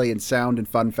 gameplay, and sound, and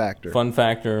fun factor? Fun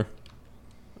factor,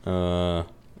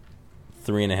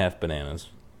 3.5 bananas.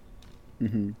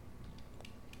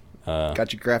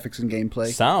 Got your graphics and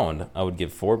gameplay? Sound, I would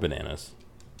give 4 bananas.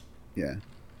 Yeah.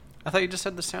 I thought you just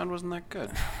said the sound wasn't that good.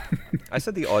 I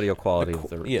said the audio quality of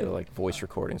the voice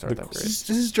recordings aren't that great. This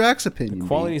is Drake's opinion. The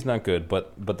quality's not good,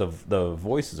 but the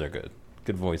voices are good.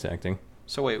 Good voice acting.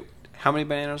 So wait, how many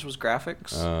bananas was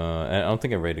graphics? I don't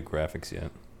think I rated graphics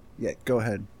yet. Yeah, go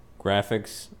ahead.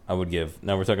 Graphics, I would give...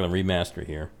 Now we're talking a remaster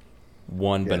here.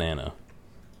 1 banana.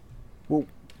 Well,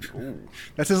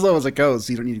 that's as low as it goes,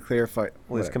 so you don't need to clarify.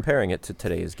 Well, he's comparing it to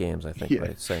today's games, I think,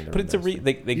 by saying But it's a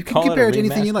they you call can compare it to a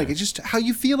anything you remaster. like. It's just how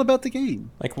you feel about the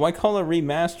game. Like, why call it a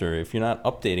remaster if you're not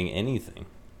updating anything?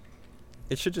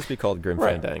 It should just be called Grim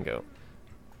Right. Fandango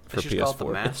for They should just call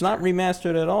it the PS4. Master. It's not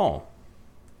remastered at all.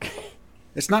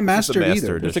 It's not mastered master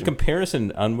either. edition. There's a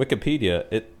comparison on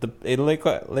Wikipedia. They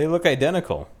look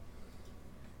identical.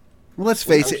 Well, let's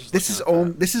face I was it. just looking at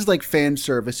that. This is like fan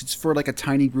service. It's for like a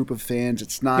tiny group of fans.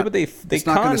 It's not. Yeah, but they it's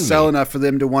not going conned to sell me. enough for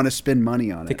them to want to spend money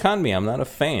on They it. conned me. I'm not a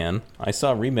fan. I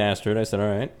saw remastered. I said, all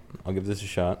right, I'll give this a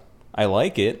shot. I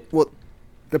like it. Well,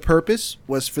 the purpose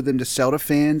was for them to sell to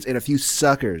fans and a few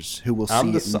suckers who will see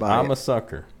it and buy I'm it. a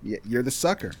sucker. Yeah, you're the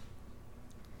sucker.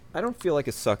 I don't feel like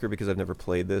a sucker because I've never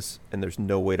played this, and there's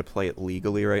no way to play it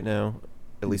legally right now,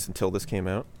 at least until this came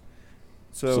out.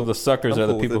 So the suckers I'm are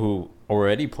the cool with people it. who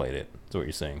already played it. That's what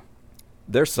you're saying.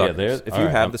 They're suckers. Yeah, if all you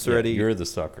right, have this already, you're the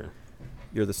sucker.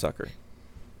 you're the sucker.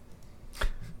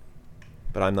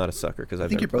 But I'm not a sucker because I I've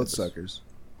think never you're both played this. suckers.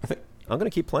 I'm going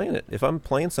to keep playing it. If I'm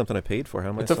playing something I paid for, how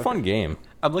am I It's a sucker? fun game.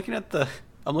 I'm looking at the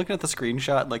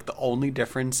screenshot. Like the only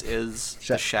difference is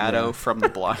the shadow yeah. from the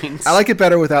blinds. I like it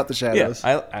better without the Yeah, shadows.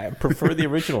 I prefer the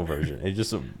original version. It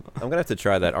just I'm going to have to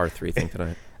try that R3 thing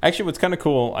tonight. actually, what's kind of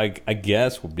cool, I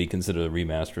guess, would be considered a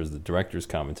remaster is the director's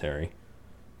commentary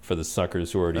for the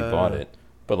suckers who already bought it.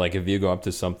 But like, if you go up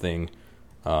to something,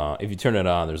 if you turn it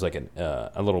on, there's like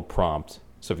a little prompt.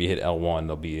 So if you hit L1,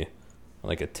 there'll be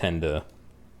like a 10 to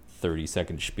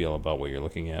 30-second spiel about what you're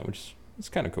looking at, which is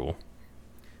kind of cool.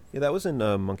 Yeah, that was in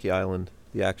Monkey Island.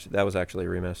 That was actually a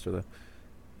remaster, though.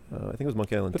 I think it was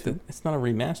Monkey Island But 2. it's not a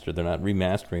remaster. They're not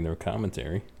remastering their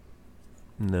commentary.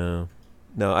 No,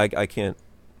 I can't.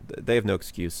 They have no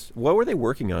excuse. What were they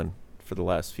working on for the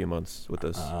last few months with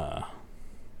this? I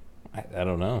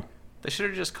don't know. They should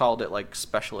have just called it like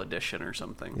special edition or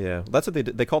something. Yeah, that's what they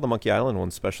did. They called the Monkey Island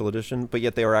one special edition, but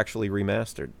yet they were actually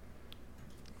remastered.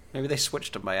 Maybe they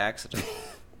switched them by accident.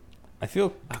 I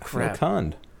feel crap.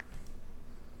 conned.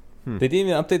 They didn't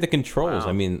even update the controls.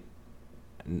 Wow. I mean,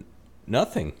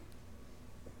 nothing.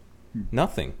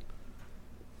 Nothing.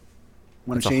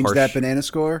 Want That's to a change harsh- that banana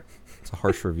score? It's a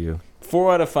harsh review.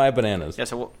 4 out of 5 bananas. Yeah,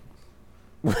 so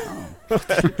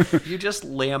you just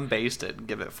lambasted and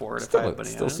give it 4 out of 5 Still, it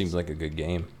bananas. still seems like a good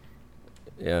game.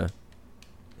 Yeah,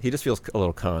 he just feels a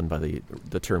little conned by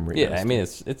the term remastered. Yeah, I mean,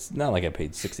 it's not like I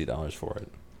paid $60 for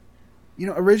it.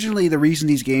 Originally the reason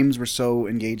these games were so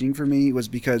engaging for me was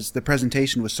because the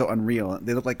presentation was so unreal.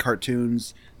 They looked like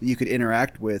cartoons that you could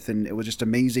interact with, and it was just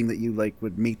amazing that you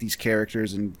would meet these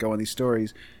characters and go on these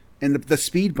stories. And the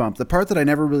speed bump, the part that I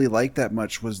never really liked that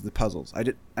much was the puzzles.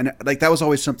 That was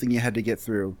always something you had to get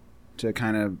through to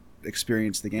kind of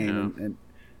experience the game. Yeah.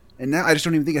 And now I just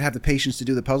don't even think I'd have the patience to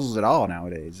do the puzzles at all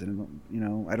nowadays. And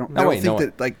I don't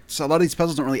think that so a lot of these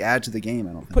puzzles don't really add to the game.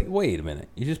 I don't think. But wait a minute.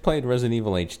 You just played Resident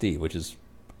Evil HD, which is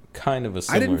kind of a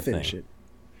similar I thing. didn't finish it.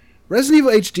 Resident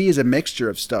Evil HD is a mixture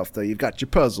of stuff, though. You've got your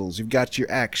puzzles, you've got your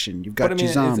action, you've got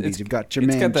your zombies, you've got your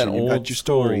mansion, you've got your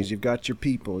stories, you've got your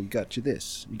people, you've got your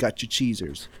this, you got your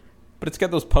cheesers. But it's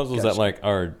got those puzzles that like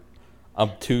are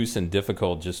obtuse and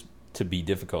difficult just to be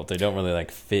difficult. They don't really like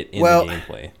fit in the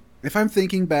gameplay. If I'm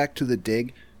thinking back to the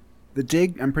Dig,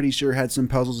 I'm pretty sure had some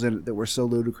puzzles in it that were so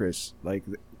ludicrous, like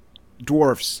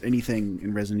dwarfs anything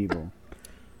in Resident Evil.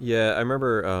 Yeah, I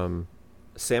remember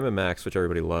Sam and Max, which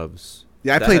everybody loves.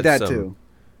 Yeah, I played that too.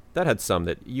 That had some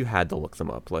that you had to look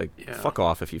them up. Like, fuck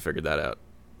off if you figured that out.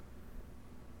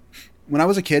 When I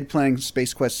was a kid playing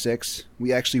Space Quest 6,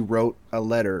 we actually wrote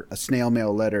a snail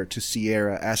mail letter to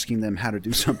Sierra asking them how to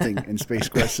do something in Space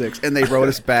Quest 6, and they wrote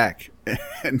us back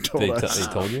and told us.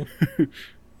 They told you?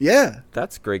 Yeah.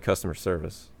 That's great customer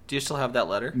service. Do you still have that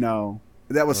letter? No.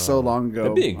 That was so long ago.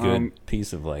 That'd be a good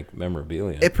piece of like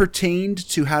memorabilia. It pertained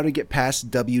to how to get past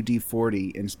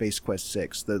WD-40 in Space Quest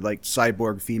 6, the like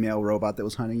cyborg female robot that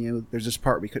was hunting you. There's this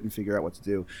part we couldn't figure out what to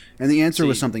do, and the answer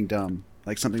was something dumb,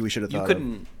 like something we should have thought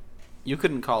of. You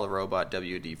couldn't call a robot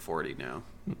WD-40 now.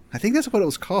 I think that's what it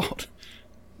was called.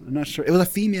 I'm not sure. It was a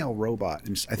female robot.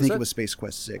 I think it was Space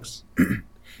Quest 6.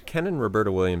 Ken and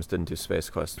Roberta Williams didn't do Space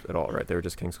Quest at all, right? They were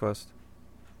just King's Quest?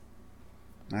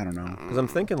 I don't know. Because I'm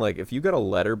thinking, like, if you got a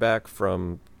letter back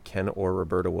from Ken or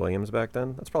Roberta Williams back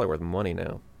then, that's probably worth money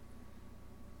now.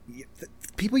 Yeah,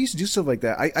 people used to do stuff like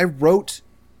that. I wrote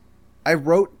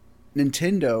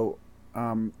Nintendo.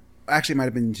 Actually, it might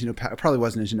have been Nintendo Power. It probably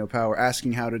was Nintendo Power,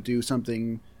 asking how to do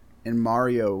something in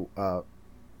Mario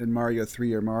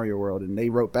 3 or Mario World, and they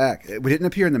wrote back. It didn't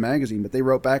appear in the magazine, but they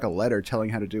wrote back a letter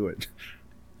telling how to do it.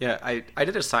 Yeah, I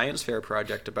did a science fair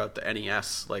project about the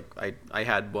NES. Like, I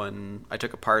had one. I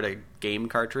took apart a game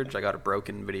cartridge. I got a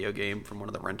broken video game from one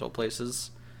of the rental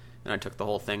places, and I took the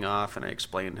whole thing off, and I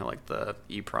explained how like the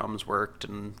EPROMs worked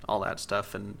and all that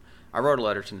stuff. And I wrote a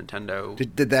letter to Nintendo.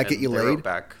 Did that get you laid? Wrote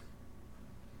back.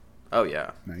 Oh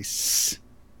yeah. Nice.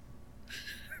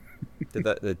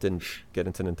 It didn't get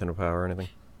into Nintendo Power or anything?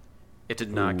 It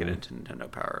did not get into Nintendo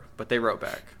Power, but they wrote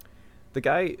back. The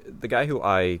guy who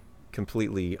I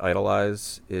completely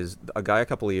idolize is a guy a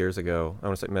couple of years ago. I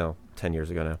want to say 10 years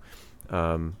ago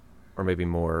now, or maybe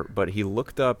more. But he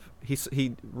looked up.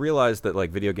 He realized that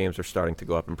like video games are starting to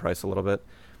go up in price a little bit,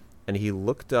 and he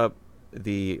looked up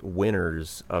the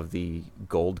winners of the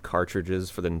gold cartridges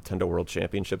for the Nintendo World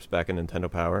Championships back in Nintendo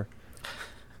Power.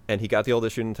 And he got the old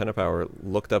issue Nintendo Power,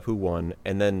 looked up who won,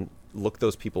 and then looked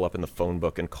those people up in the phone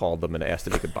book and called them and asked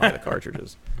if he could buy the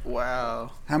cartridges.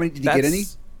 Wow. How many did he get? Any?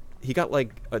 He got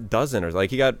like a dozen, or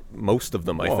like he got most of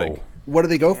them. I think. What do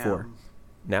they go for?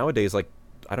 Nowadays, like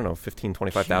I don't know,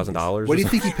 $15,000-$25,000. What do you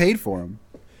think he paid for them?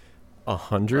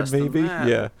 100 maybe.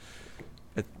 Yeah,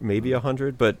 maybe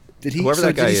 100. But did he? Whoever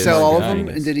that guy did he is, sell all of them?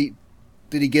 And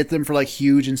did he get them for like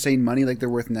huge, insane money, like they're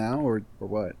worth now, or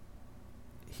what?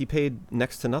 He paid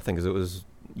next to nothing because it was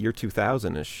year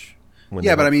 2000-ish.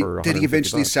 Yeah, but I mean, did he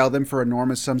eventually sell them for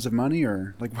enormous sums of money,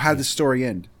 or like how did the story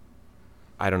end?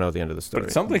 I don't know the end of the story. But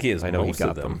it sounds like he has most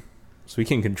of them. So he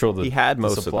can control the supply. He had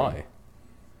most of them.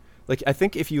 Like, I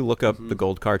think if you look up the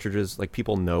gold cartridges, like,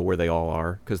 people know where they all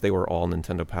are, because they were all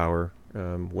Nintendo Power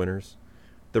winners.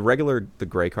 The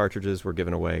gray cartridges were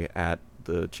given away at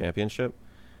the championship,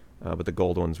 but the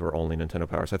gold ones were only Nintendo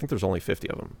Power. So I think there's only 50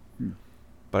 of them.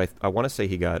 But I want to say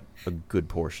he got a good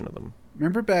portion of them.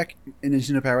 Remember back in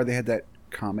Nintendo Power, they had that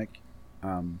comic,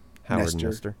 Howard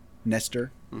Nestor.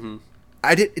 Nestor. Mm-hmm.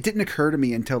 It didn't occur to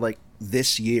me until like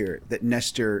this year that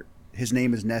Nestor, his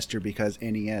name is Nestor because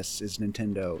NES is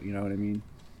Nintendo. You know what I mean?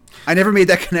 I never made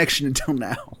that connection until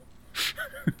now.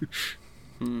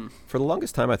 For the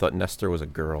longest time, I thought Nestor was a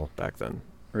girl back then.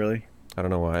 Really? I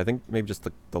don't know why. I think maybe just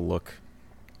the look.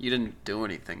 You didn't do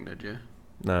anything, did you?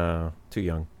 No, too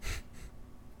young.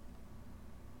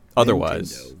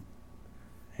 Otherwise. Nintendo.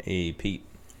 Hey, Pete.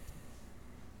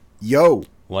 Yo.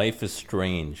 Life is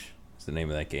Strange is the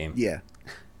name of that game. Yeah.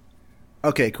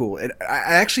 Okay, cool. I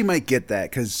actually might get that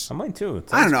because I might too.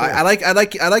 I don't know.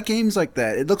 Cool. I like games like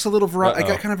that. It looks a little. I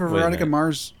got kind of a Veronica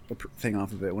Mars thing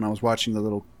off of it when I was watching the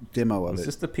little demo of it. Is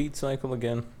this the Pete cycle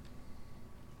again?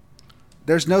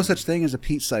 There's no such thing as a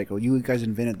Pete cycle. You guys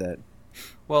invented that.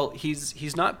 Well,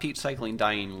 he's not Pete cycling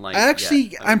Dying Light.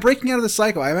 I'm breaking out of the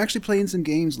cycle. I'm actually playing some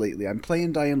games lately. I'm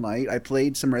playing Dying Light. I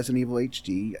played some Resident Evil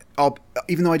HD.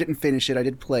 Even though I didn't finish it, I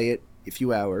did play it a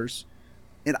few hours.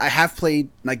 And I have played,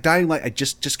 like, Dying Light, I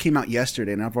just came out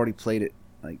yesterday, and I've already played it,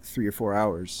 like, 3 or 4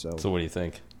 hours, so... So what do you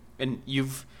think? And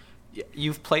you've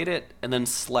played it, and then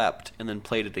slept, and then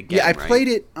played it again, Yeah, I right? played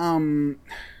it, I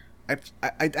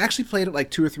actually played it,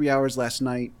 like, 2 or 3 hours last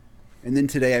night, and then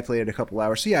today I played it a couple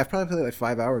hours. So, yeah, I've probably played it, like,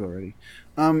 5 hours already.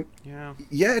 Yeah,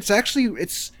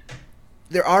 it's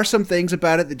there are some things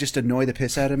about it that just annoy the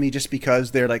piss out of me, just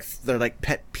because they're like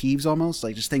pet peeves almost,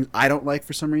 like just things I don't like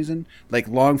for some reason, like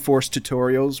long forced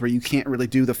tutorials where you can't really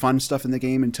do the fun stuff in the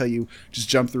game until you just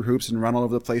jump through hoops and run all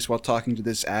over the place while talking to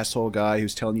this asshole guy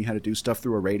who's telling you how to do stuff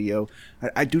through a radio.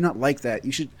 I do not like that.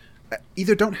 You should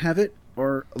either don't have it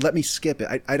or let me skip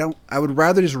it. I would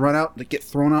rather just run out, like, get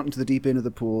thrown out into the deep end of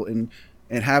the pool and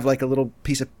have like a little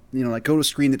piece of, like go to a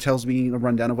screen that tells me a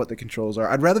rundown of what the controls are.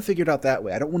 I'd rather figure it out that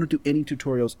way. I don't want to do any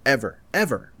tutorials ever.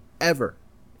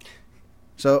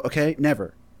 So, okay,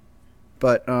 never.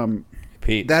 But,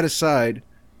 Pete, that aside,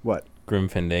 what? Grim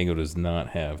Fandango does not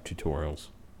have tutorials.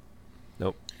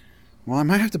 Nope. Well, I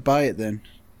might have to buy it then.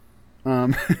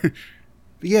 But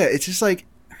yeah, it's just like,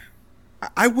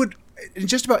 I would, in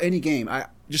just about any game,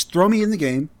 just throw me in the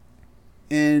game,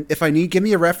 and if I need, give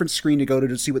me a reference screen to go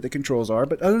to see what the controls are.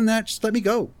 But other than that, just let me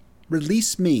go.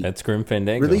 Release me. That's Grim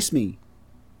Fandango. Release me.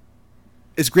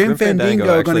 Is Grim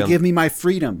Fandango going to give me my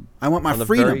freedom? I want my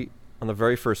freedom. On the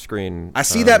very first screen, I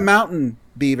see that mountain,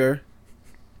 Beaver,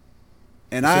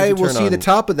 and I will see the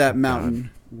top of that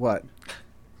mountain. What?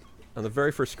 On the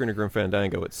very first screen of Grim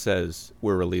Fandango, it says,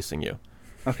 "We're releasing you."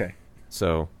 Okay.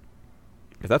 So,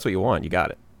 if that's what you want, you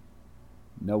got it.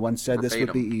 No one said this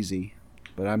would be easy,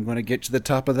 but I'm going to get to the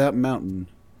top of that mountain.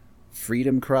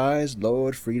 Freedom cries,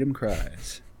 Lord, freedom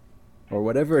cries. Or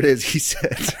whatever it is he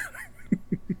said.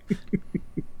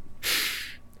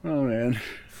 Oh, man.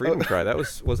 Freedom Cry.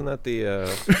 Wasn't that the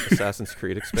Assassin's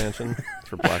Creed expansion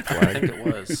for Black Flag? I think it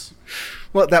was.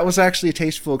 Well, that was actually a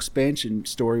tasteful expansion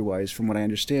story-wise, from what I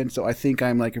understand. So I think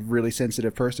I'm like a really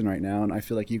sensitive person right now, and I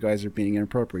feel like you guys are being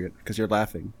inappropriate because you're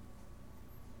laughing.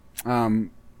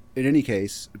 In any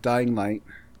case, Dying Light.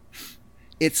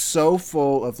 It's so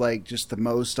full of like just the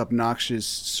most obnoxious,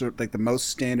 sort of like the most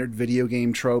standard video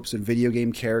game tropes and video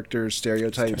game characters,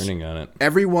 stereotypes. Turning on it.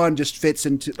 Everyone just fits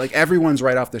into, like, everyone's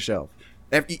right off the shelf.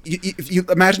 If you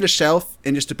imagine a shelf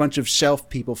and just a bunch of shelf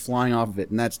people flying off of it,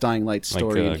 and that's Dying Light's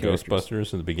story. Like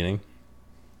Ghostbusters in the beginning,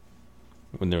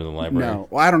 when they're in the library. No,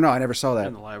 well, I don't know. I never saw that.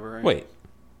 In the library. Wait,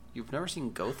 you've never seen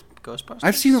Ghostbusters?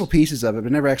 I've seen little pieces of it,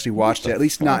 but never actually watched it. At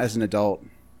least not as an adult.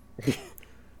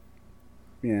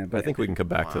 Yeah, but I think we can come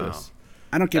back to this.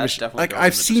 I don't give a shit. Like,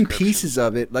 I've seen pieces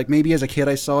of it. Like, maybe as a kid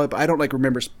I saw it, but I don't like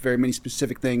remember very many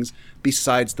specific things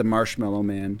besides the Marshmallow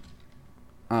Man.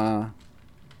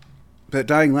 But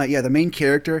Dying Light, yeah, the main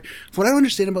character. What I don't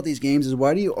understand about these games is,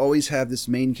 why do you always have this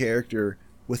main character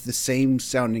with the same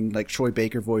sounding, like, Troy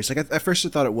Baker voice? Like, at first I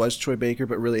thought it was Troy Baker,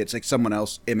 but really it's like someone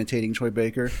else imitating Troy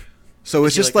Baker. So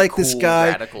it's just like this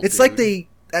guy. It's like they,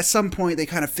 at some point, they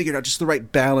kind of figured out just the right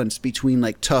balance between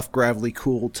like tough, gravelly,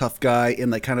 cool, tough guy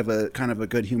and like kind of a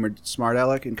good humored smart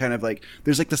aleck, and kind of like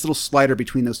there's like this little slider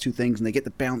between those two things, and they get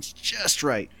the balance just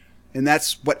right. And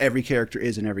that's what every character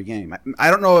is in every game.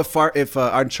 I don't know if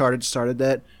Uncharted started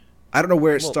that. I don't know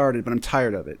where it started, but I'm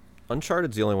tired of it.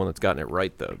 Uncharted's the only one that's gotten it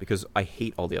right, though, because I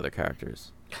hate all the other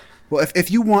characters. Well, if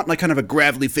you want like kind of a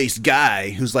gravelly faced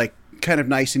guy who's like kind of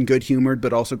nice and good humored,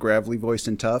 but also gravelly voiced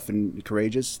and tough and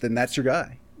courageous, then that's your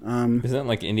guy. Isn't that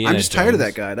like Indiana Jones? I'm just tired of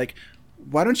that guy. Like,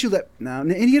 why don't you let... No,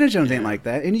 Indiana Jones ain't like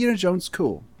that. Indiana Jones is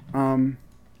cool. But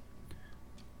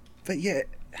yeah,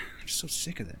 I'm just so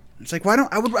sick of that. It's like,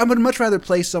 I would much rather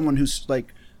play someone who's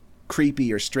like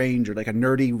creepy or strange or like a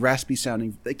nerdy, raspy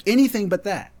sounding, like anything but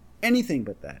that. Anything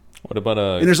but that. What about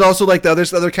And there's also like the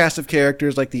other cast of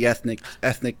characters, like the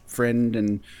ethnic friend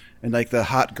and like the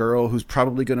hot girl who's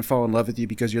probably going to fall in love with you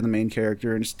because you're the main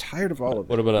character, and just tired of all of it.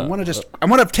 What about I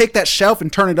want to take that shelf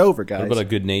and turn it over, guys. What about a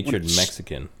good-natured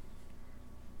Mexican?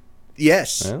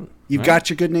 Yes. Well, You've got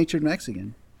your good-natured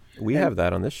Mexican. We have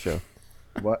that on this show.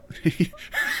 What?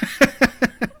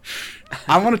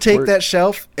 I want to take that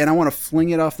shelf and I want to fling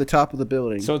it off the top of the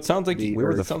building. So it sounds like we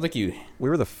were the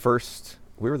first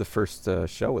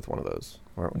show with one of those,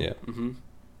 weren't we? Yeah. Mm-hmm.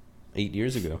 8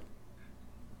 years ago.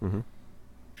 Mm-hmm.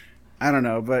 I don't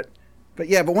know, but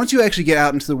once you actually get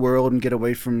out into the world and get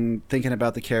away from thinking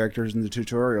about the characters and the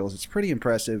tutorials, it's pretty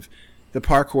impressive. The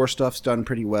parkour stuff's done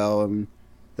pretty well, and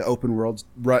the open world's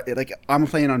like, I'm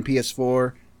playing on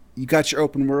PS4. You got your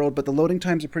open world, but the loading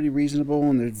times are pretty reasonable,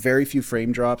 and there's very few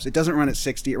frame drops. It doesn't run at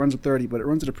 60; it runs at 30, but it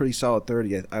runs at a pretty solid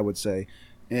 30, I would say.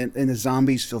 And the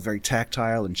zombies feel very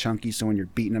tactile and chunky, so when you're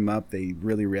beating them up, they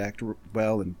really react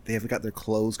well, and they have got their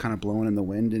clothes kind of blowing in the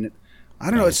wind, and I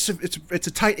don't know. It's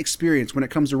a tight experience when it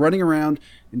comes to running around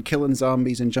and killing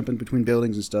zombies and jumping between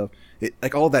buildings and stuff.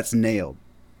 Like, all that's nailed,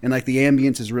 and like the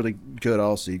ambience is really good.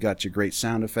 Also, you got your great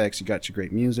sound effects, you got your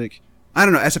great music. I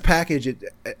don't know. As a package,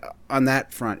 on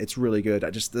that front, it's really good.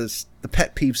 The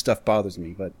pet peeve stuff bothers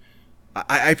me, but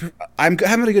I'm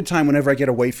having a good time whenever I get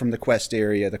away from the quest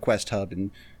area, the quest hub,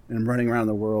 and I'm running around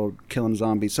the world killing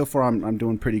zombies. So far, I'm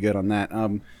doing pretty good on that.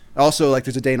 Also, like,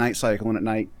 there's a day-night cycle, and at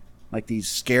night, like, these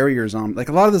scarier zombies. Like,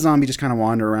 a lot of the zombies just kind of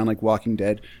wander around like Walking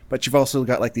Dead, but you've also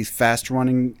got, like, these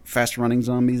fast-running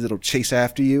zombies that'll chase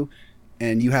after you,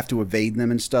 and you have to evade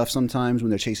them and stuff sometimes when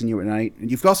they're chasing you at night.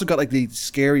 And you've also got, like, the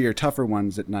scarier, tougher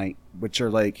ones at night, which are,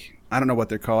 like, I don't know what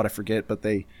they're called, I forget, but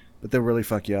they'll really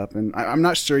fuck you up. And I'm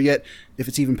not sure yet if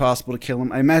it's even possible to kill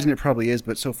them. I imagine it probably is,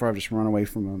 but so far I've just run away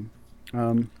from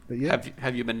them. But yeah.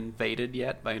 Have you been invaded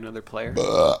yet by another player?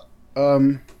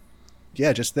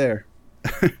 Yeah, just there.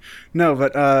 No,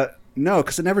 but no,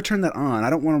 because I never turned that on. I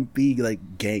don't want to be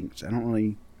like ganked. I don't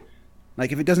really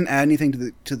like if it doesn't add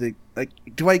anything to the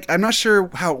like. I'm not sure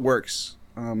how it works.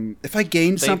 If I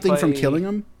gained something from killing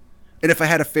them, and if I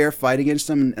had a fair fight against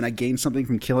them, and I gained something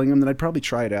from killing them, then I'd probably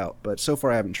try it out. But so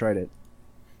far, I haven't tried it.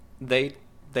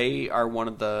 They are one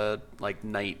of the like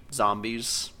night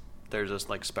zombies. There's this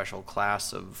like special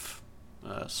class of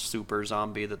super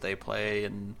zombie that they play,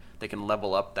 and they can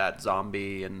level up that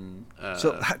zombie. And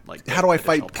so how do I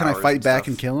fight? Can I fight back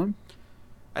and kill him?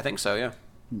 I think so. Yeah.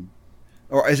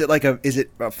 Or is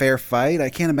it a fair fight? I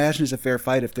can't imagine it's a fair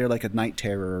fight if they're like a night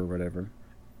terror or whatever.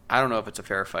 I don't know if it's a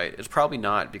fair fight. It's probably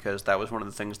not, because that was one of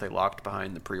the things they locked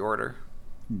behind the pre-order.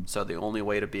 So the only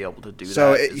way to be able to do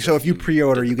so that. So if you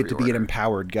pre-order, you get to be an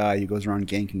empowered guy who goes around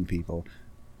ganking people.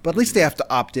 But at least they have to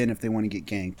opt in if they want to get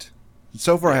ganked.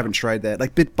 So far, I haven't tried that.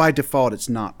 Like by default, it's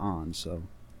not on. So.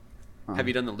 Have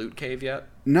you done the loot cave yet?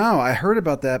 No, I heard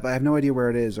about that, but I have no idea where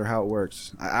it is or how it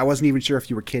works. I wasn't even sure if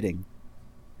you were kidding.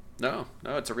 No,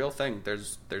 it's a real thing.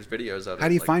 There's videos of it. How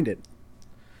do you find it?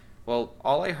 Well,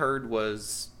 all I heard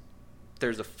was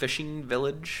there's a fishing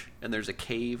village and there's a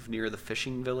cave near the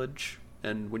fishing village,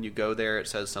 and when you go there it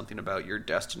says something about your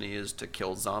destiny is to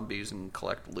kill zombies and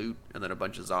collect loot, and then a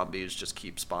bunch of zombies just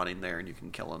keep spawning there and you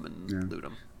can kill them and loot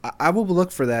them. I will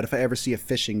look for that if I ever see a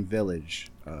fishing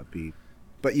village,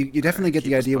 but you definitely get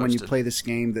the idea when you play this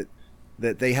game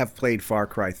that they have played Far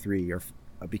Cry 3 or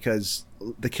because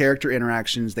the character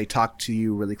interactions, they talk to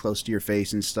you really close to your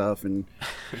face and stuff, and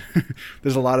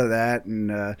there's a lot of that,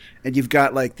 and you've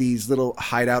got like these little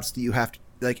hideouts that you have to,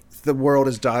 like, the world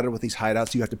is dotted with these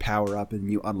hideouts you have to power up and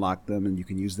you unlock them and you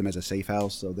can use them as a safe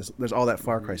house. So there's all that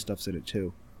Far Cry stuff's in it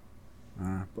too.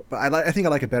 But I think I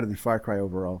like it better than Far Cry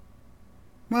overall.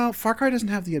 Well, Far Cry doesn't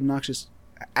have the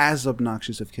as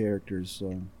obnoxious of characters,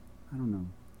 so I don't know.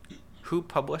 Who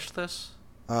published this?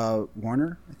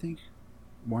 Warner, I think.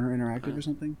 Warner Interactive or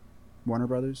something. Warner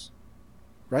Brothers,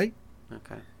 right?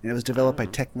 Okay. And it was developed by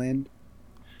Techland.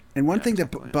 And one thing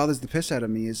that bothers the piss out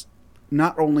of me is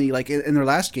not only, like, in their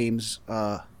last games,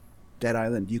 Dead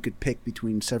Island, you could pick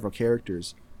between several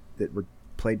characters that were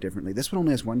played differently. This one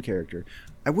only has one character.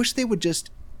 I wish they would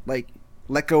just, like,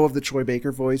 let go of the Troy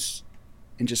Baker voice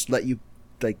and just let you,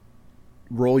 like,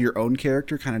 roll your own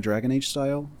character, kind of Dragon Age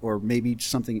style, or maybe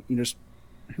something, just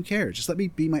who cares? Just let me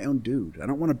be my own dude. I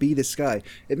don't want to be this guy.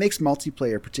 It makes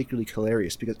multiplayer particularly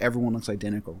hilarious because everyone looks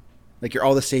identical. Like, you're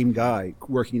all the same guy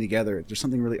working together. There's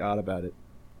something really odd about it.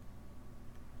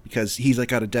 Because he's, like,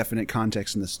 got a definite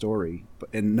context in the story,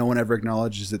 and no one ever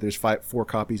acknowledges that there's 4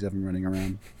 copies of him running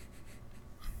around.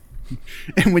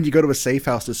 And when you go to a safe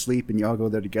house to sleep and you all go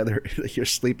there together, you're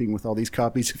sleeping with all these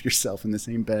copies of yourself in the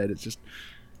same bed. It's just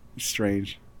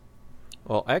strange.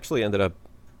 Well, I actually ended up,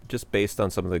 just based on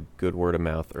some of the good word of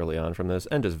mouth early on from this,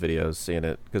 and just videos, seeing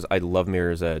it, because I love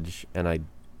Mirror's Edge, and I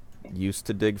used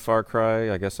to dig Far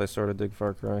Cry. I guess I sort of dig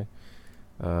Far Cry.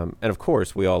 And of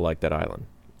course, we all like Dead Island,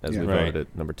 as we voted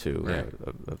it number 2. Right.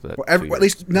 Of that. Well, at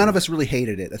least none of us really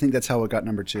hated it. I think that's how it got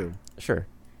number 2. Sure.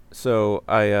 So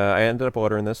I ended up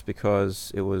ordering this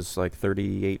because it was like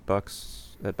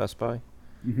 $38 at Best Buy.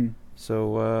 Mm-hmm.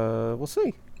 So we'll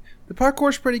see. The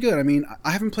parkour's pretty good. I mean,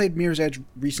 I haven't played Mirror's Edge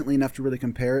recently enough to really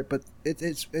compare it, but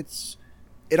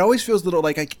it always feels a little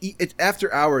like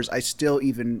after hours. I still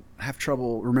even have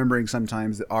trouble remembering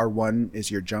sometimes that R1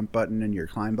 is your jump button and your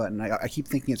climb button. I keep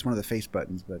thinking it's one of the face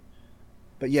buttons, but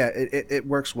yeah, it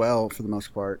works well for the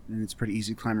most part, and it's pretty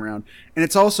easy to climb around. And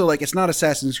it's also like, it's not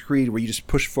Assassin's Creed where you just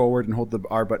push forward and hold the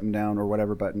R button down or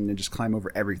whatever button and just climb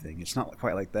over everything. It's not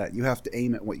quite like that. You have to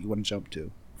aim at what you want to jump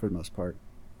to for the most part.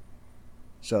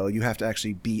 So you have to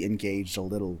actually be engaged a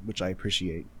little, which I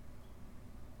appreciate.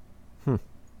 Yeah.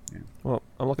 Well,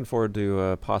 I'm looking forward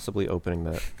to possibly opening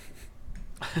that.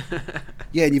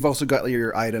 Yeah, and you've also got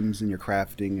your items and your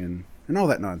crafting and all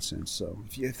that nonsense. So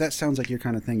if that sounds like your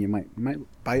kind of thing, you might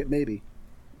buy it maybe.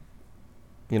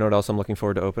 You know what else I'm looking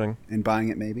forward to opening? And buying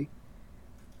it maybe?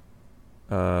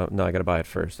 No, I got to buy it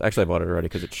first. Actually, I bought it already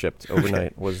because it shipped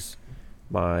overnight. Was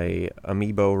my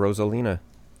Amiibo Rosalina.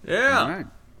 Yeah. All right.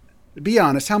 Be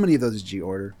honest, how many of those did you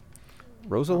order?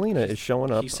 Rosalina is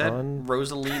showing up He said on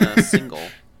Rosalina single.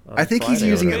 I think he's Friday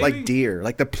using it already. like deer.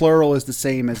 Like the plural is the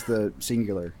same as the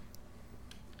singular.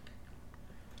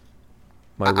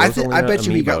 My I Rosalina bet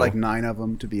you he got Amiibo. like 9 of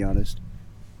them, to be honest.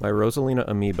 My Rosalina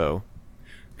Amiibo.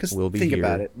 Because Will be think here.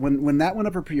 about it. When that went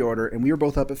up for pre-order and we were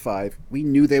both up at 5, we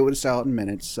knew they would sell it in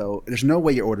minutes. So there's no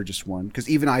way you ordered just one. Because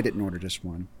even I didn't order just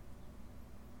one.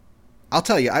 I'll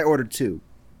tell you, I ordered 2.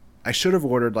 I should have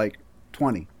ordered like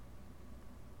 20.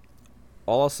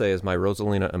 All I'll say is my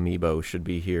Rosalina Amiibo should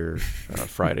be here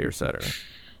Friday or Saturday.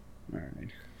 All right.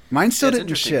 Mine still It's didn't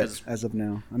interesting ship 'cause as of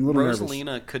now. I'm a little nervous.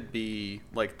 Rosalina could be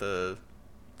like the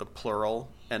plural,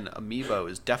 and Amiibo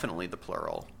is definitely the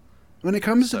plural. When it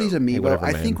comes to So, these hey, Amiibo, whatever,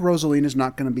 I man. think Rosalina's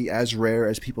not going to be as rare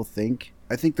as people think.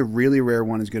 I think the really rare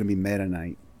one is going to be Meta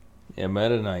Knight. Yeah,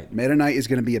 Meta Knight. Meta Knight is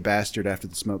going to be a bastard after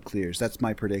the smoke clears. That's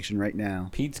my prediction right now.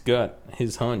 Pete's gut,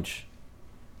 his hunch.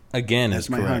 Again, That's is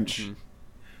my correct. hunch.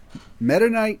 Meta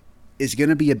Knight is going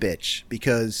to be a bitch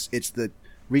because it's the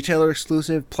retailer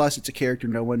exclusive, plus it's a character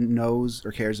no one knows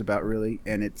or cares about really,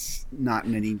 and it's not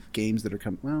in any games that are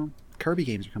coming. Well, Kirby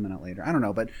games are coming out later. I don't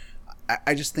know, but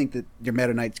I just think that your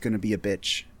Meta Knight's going to be a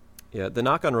bitch. Yeah, the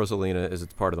knock on Rosalina is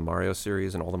it's part of the Mario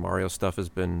series, and all the Mario stuff has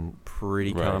been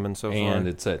pretty Right. common so far. And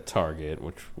it's at Target,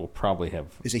 which will probably have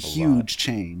It's a lot. huge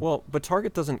chain. Well, but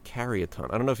Target doesn't carry a ton.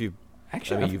 I don't know if you've...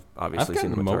 Actually, I mean, you've obviously I've seen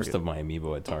gotten them at most Target. of my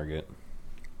Amiibo at Target.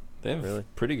 They have Really?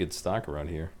 pretty good stock around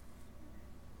here.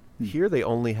 Here they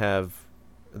only have...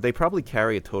 They probably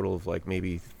carry a total of like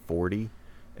maybe 40,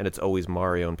 and it's always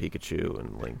Mario and Pikachu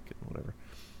and Link and whatever.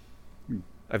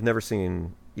 I've never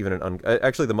seen even an...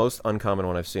 Actually, the most uncommon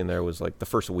one I've seen there was like the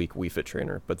first week Wii Fit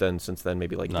Trainer, but then since then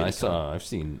maybe like... No, Giddy Tom. I've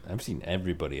seen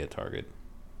everybody at Target.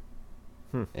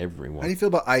 Hmm. Everyone. How do you feel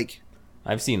about Ike?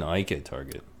 I've seen Ike at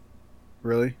Target.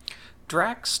 Really?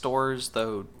 Drac stores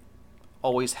though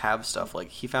always have stuff. Like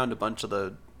he found a bunch of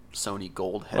the Sony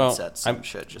Gold headsets and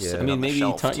shit just yeah. sitting I mean, on the maybe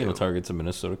shelf too. Target's a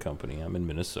Minnesota company. I'm in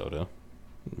Minnesota.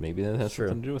 Maybe that has True.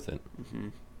 something to do with it.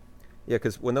 Yeah,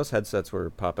 because when those headsets were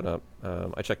popping up,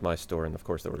 I checked my store, and of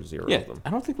course there were 0 Yeah, of them. I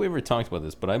don't think we ever talked about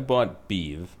this, but I bought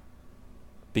Beeve.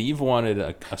 Beeve wanted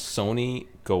a Sony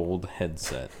Gold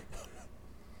headset.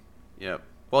 Yep.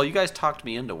 Well, you guys talked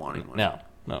me into wanting one.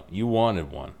 No, you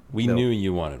wanted one. We No. knew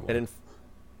you wanted one. And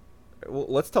well,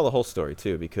 let's tell the whole story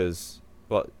too, because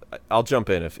I'll jump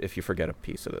in if you forget a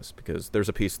piece of this, because there's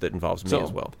a piece that involves me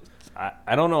as well.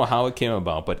 I don't know how it came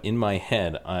about, but in my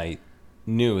head, I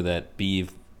knew that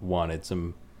Beeve wanted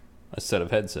a set of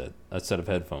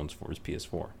headphones for his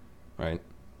PS4, right?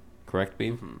 Correct,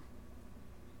 Beeve?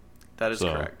 That is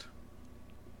So- correct.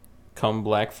 Come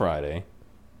Black Friday,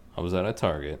 I was at a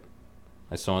Target.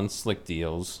 I saw on Slick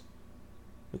Deals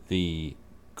the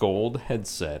gold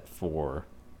headset for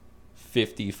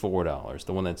 $54,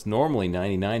 the one that's normally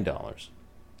 $99.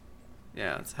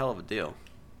 Yeah, it's a hell of a deal.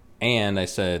 And I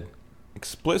said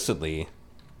explicitly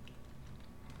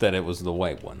that it was the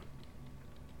white one.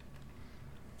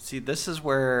 See, this is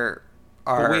where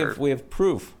But our we have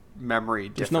proof. memory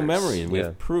differs. There's no memory. We Yeah.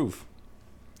 have proof.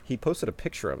 He posted a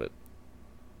picture of it.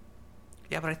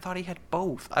 Yeah, but I thought he had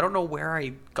both. I don't know where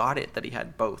I got it that he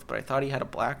had both, but I thought he had a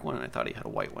black one and I thought he had a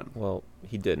white one. Well,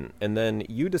 he didn't. And then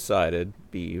you decided,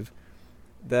 Beeve,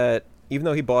 that even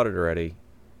though he bought it already,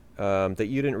 that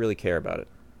you didn't really care about it.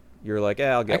 You're like,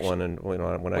 I'll get Actually- one, and when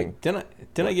I Wait, didn't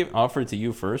I give offer it to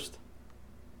you first?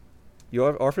 you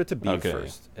offered it to Beeve Okay.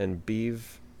 first, and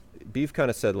Beeve kind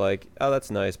of said like, that's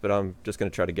nice, but I'm just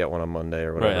gonna try to get one on Monday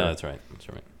or whatever. Right, that's right. That's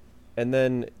right. And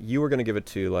then you were going to give it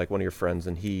to like one of your friends,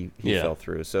 and he Yeah. fell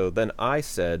through. So then I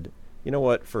said, you know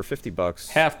what? For $50,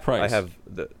 Half price. I have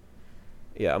the.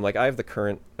 Yeah, I'm like, I have the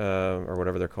current or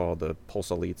whatever they're called, the Pulse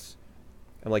Elites.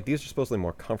 I'm like, these are supposedly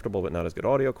more comfortable, but not as good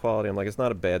audio quality. I'm like, it's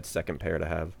not a bad second pair to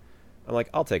have. I'm like,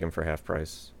 I'll take them for half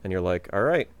price. And you're like, all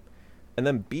right. And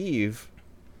then Beeve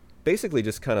basically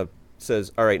just kind of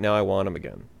says, all right, now I want them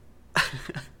again.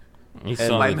 He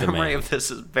saw My the memory demand. of this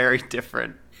is very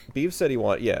different. Beeve said he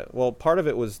wanted, yeah. Well, part of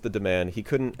it was the demand. He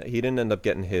didn't end up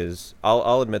getting his.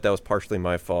 I'll admit that was partially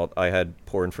my fault. I had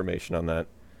poor information on that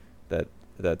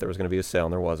there was going to be a sale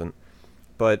and there wasn't.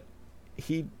 But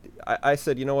I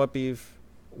said, you know what, Beeve,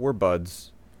 we're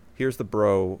buds. Here's the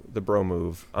bro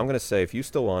move. I'm going to say, if you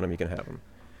still want him, you can have him.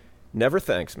 Never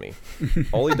thanks me.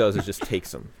 All he does is just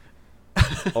takes him.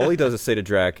 All he does is say to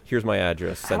Drac, here's my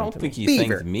address. I Send him don't to think me. he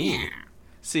Beaver. thanked me.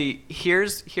 See,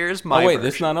 here's my Oh wait, version.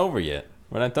 this is not over yet.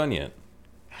 We're not done yet.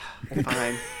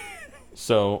 Fine.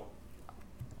 So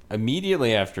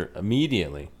immediately, right?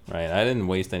 I didn't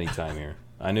waste any time here.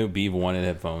 I knew Beeve wanted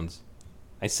headphones.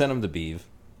 I sent them to Beeve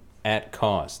at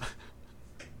cost.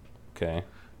 Okay,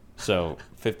 so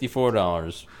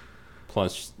 $54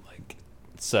 plus like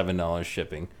 $7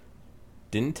 shipping.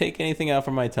 Didn't take anything out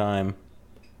for my time.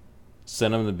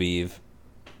 Sent them to Beeve.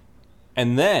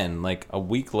 And then, like a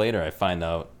week later, I find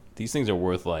out these things are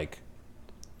worth like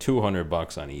 $200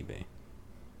 on eBay.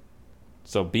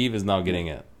 So Beeve is now getting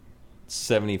a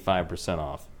 75%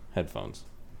 off headphones,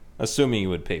 assuming you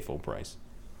would pay full price.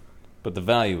 But the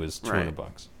value is $200.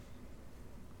 Right.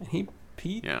 And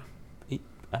he Yeah.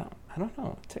 I don't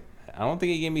know. I don't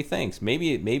think he gave me thanks.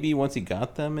 Maybe once he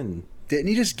got them and Didn't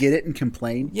he just get it and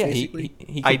complain? yeah, basically?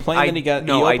 he complained and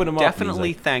he opened them up. Definitely And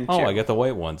he's like, thanked oh, you. I got the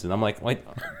white ones, and I'm like, wait,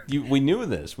 we knew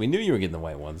this. We knew you were getting the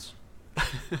white ones.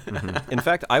 In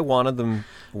fact, I wanted them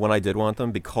when I did want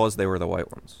them because they were the white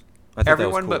ones. I thought that was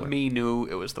Everyone but cooler. me knew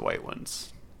it was the white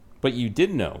ones. But you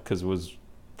did know because it was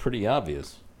pretty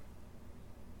obvious.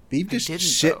 Beef I just didn't,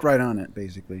 shit though. right on it,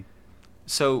 basically.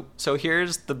 So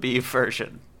here's the beef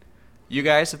version. You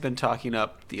guys have been talking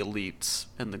up the elites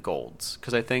and the golds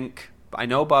because I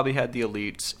know Bobby had the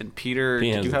elites and Peter. He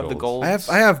Did has you the have the golds. golds?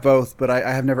 I have both, but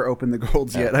I have never opened the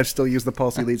golds Yeah. yet. I've still used the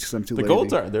Pulse Elites because I'm too The lazy.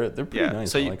 golds they're pretty Yeah,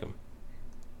 nice. so I you- like them.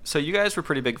 So you guys were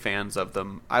pretty big fans of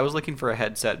them. I was looking for a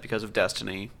headset because of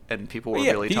Destiny, and people were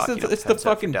really he talking says up it's the headset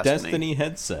for fucking Destiny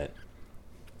headset.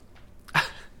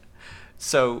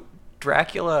 So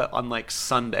Dracula on like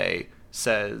Sunday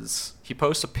says he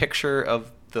posts a picture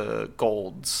of the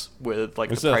golds with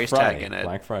like It's the a price Friday, tag in it.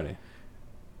 Black Friday.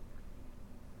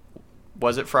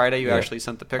 Was it Friday? You Yeah. actually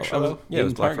sent the picture I was- though? Yeah, it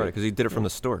was in Black Target. Friday because he did it from the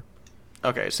store.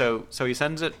 Okay, so he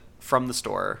sends it from the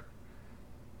store,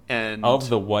 and Of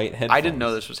the white headphones. I didn't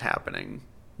know this was happening.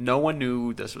 No one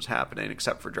knew this was happening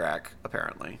except for Drac,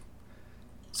 apparently.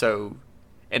 So,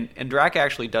 and Drac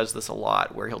actually does this a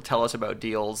lot, where he'll tell us about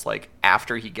deals like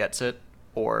after he gets it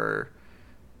or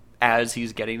as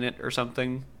he's getting it or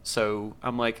something. So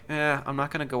I'm like, I'm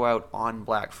not gonna go out on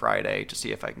Black Friday to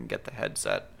see if I can get the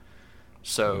headset.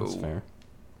 That's So fair.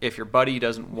 if your buddy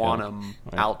doesn't want Yeah, them,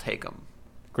 right. I'll take them.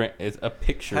 Grant, it's a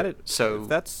picture. How did So-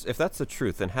 if that's the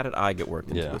truth, then how did I get worked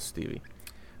into Yeah. this, Stevie?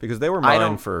 Because they were I mine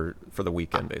don't- for the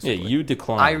weekend, yeah, basically. you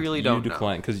declined. I really don't know. You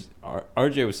declined because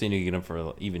RJ was saying you could get them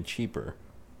for even cheaper,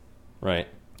 right?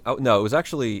 Oh no, it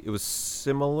was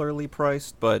similarly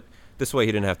priced, but this way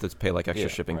he didn't have to pay like extra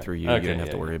Yeah, shipping right. through you. Okay, You didn't have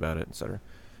yeah, to worry yeah. about it, etc.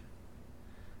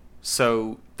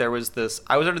 So there was this.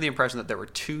 I was under the impression that there were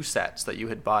two sets, that you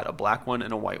had bought a black one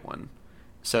and a white one.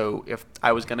 So if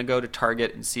I was going to go to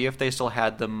Target and see if they still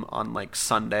had them on like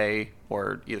Sunday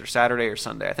or either Saturday or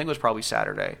Sunday, I think it was probably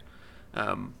Saturday.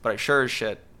 But I sure as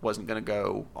shit wasn't going to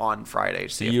go on Friday to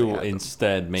see if they You had them.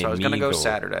 instead made So I was me gonna go go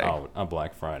Saturday. out on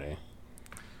Black Friday.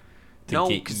 to No,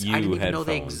 get because you I didn't even know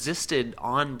they headphones. existed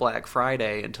on Black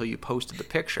Friday until you posted the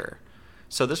picture.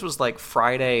 So this was like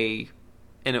Friday,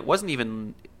 and it wasn't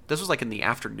even. This was like in the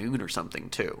afternoon or something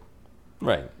too.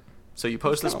 Right. So you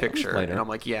post this kinda- it was picture, later. and I'm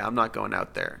like, yeah, I'm not going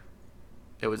out there.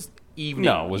 It was evening.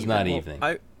 No, it was not even.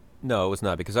 evening. No, it was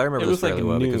not because I remember It this was like fairly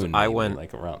well noon. because I maybe, went.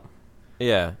 like around.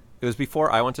 Yeah, it was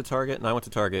before I went to Target, and I went to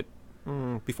Target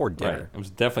before Right. dinner. It was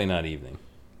definitely not evening.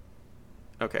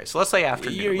 Okay, so let's say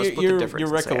afternoon. Your, Let's split your, the difference.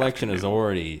 your and say recollection is afternoon.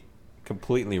 already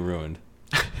completely ruined.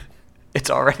 It's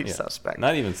already Yeah. suspect.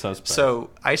 Not even suspect.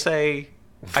 So I say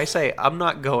I'm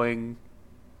not going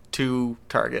to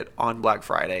Target on Black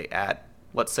Friday at,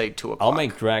 let's say, 2 o'clock. I'll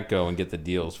make Drac go and get the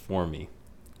deals for me.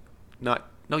 No,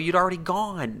 you'd already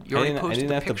gone. You I already didn't- I posted didn't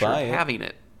the have to picture buy of it. having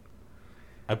it.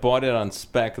 I bought it on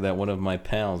spec that one of my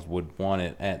pals would want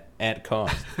it at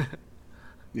cost.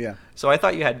 Yeah. So I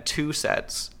thought you had two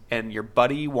sets, and your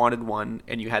buddy wanted one,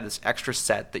 and you had this extra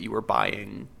set that you were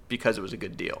buying because it was a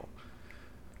good deal.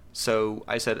 So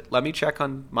I said, let me check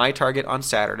on my Target on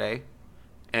Saturday,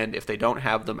 and if they don't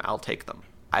have them, I'll take them.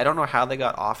 I don't know how they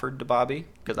got offered to Bobby,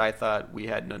 because I thought we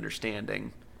had an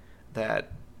understanding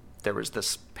that there was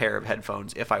this pair of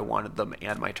headphones if I wanted them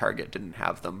and my Target didn't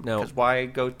have them. No. Because why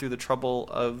go through the trouble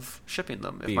of shipping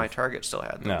them if Beef. my Target still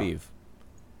had them? No. Beeve,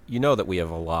 you know that we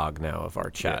have a log now of our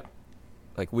chat. Yeah.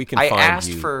 Like we can I find asked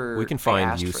you. for- we can I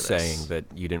find asked you for this. saying that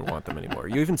you didn't want them anymore.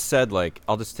 You even said like,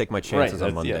 "I'll just take my chances on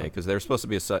that's- yeah. Monday" because there's supposed to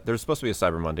be a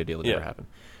Cyber Monday deal that Yeah. never happened.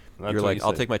 That's You're what like, you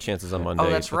 "I'll said. take my chances on Monday." Oh,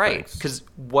 that's but right. thanks." Because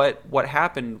what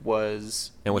happened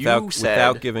was, And you without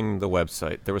said, giving the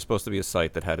website, there was supposed to be a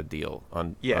site that had a deal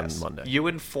on Monday. you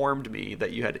informed me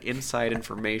that you had inside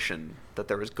information that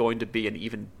there was going to be an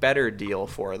even better deal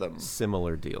for them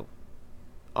Similar deal.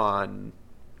 on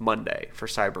Monday for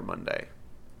Cyber Monday.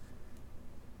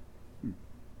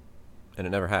 And it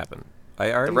never happened.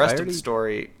 The rest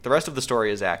of the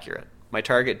story is accurate. My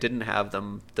Target didn't have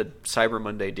them. The Cyber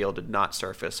Monday deal did not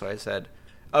surface, so I said,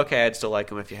 okay, I'd still like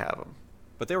them if you have them.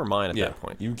 But they were mine at Yeah, that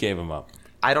point. you gave him up.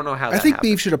 I don't know how. I that think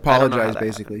happened. Beef should I don't know how apologize, that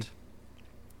basically. happened.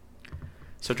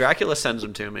 So Dracula sends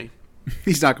them to me,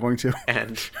 He's not going to.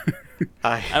 and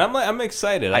And I'm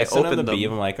excited. I I sent him the opened them. Beef.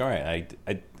 I'm like, all right,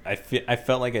 I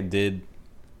felt like I did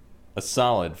a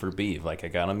solid for Beef. Like I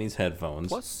got him these headphones.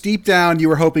 Plus, Deep down, you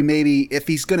were hoping maybe if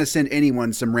he's going to send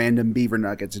anyone some random beaver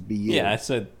nuggets, it'd be you. Yeah, I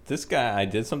said this guy. I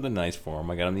did something nice for him.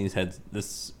 I got him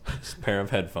this pair of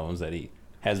headphones that he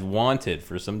has wanted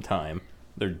for some time.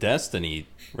 They're Destiny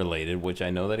related, which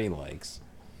I know that he likes,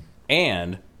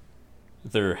 and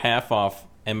they're half off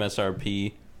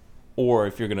MSRP. Or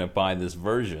if you're gonna buy this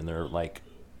version, they're like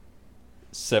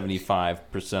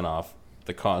 75% off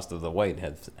the cost of the white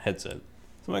headset.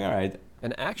 So I'm like, all right.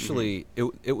 and actually,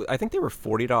 I think they were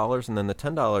 $40, and then the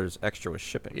 $10 extra was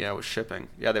shipping. yeah, it was shipping.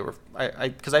 Yeah, they were.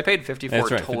 Because I paid 54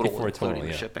 That's right, total, 54 including total, the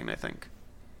yeah. shipping. I think.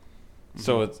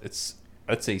 So it's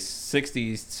I'd say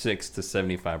 66 to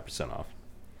 75% off.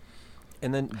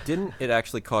 And then didn't it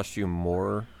actually cost you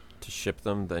more to ship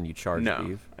them than you charged No.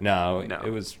 Beef? No, No.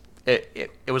 it was It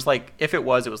was like if it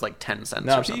was like 10 cents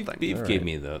no or Beef, something. Beef All gave right.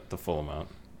 me the full amount.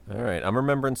 All right, I'm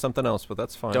remembering something else, but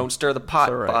that's fine. Don't stir the It's pot,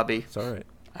 all right. Bobby. It's all right.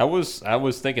 I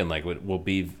was thinking like will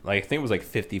Beef, like I think it was like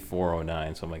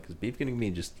 $54.09. So I'm like, is Beef gonna give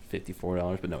me just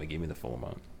 $54? But no, he gave me the full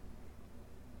amount.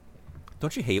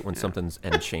 Don't you hate when something's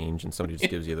end change and somebody just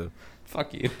gives you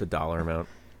Fuck you. the dollar amount?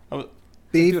 I was,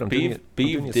 Beef, Dude, I'm doing Beef, you- I'm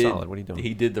Beef doing you did. solid. What are you doing?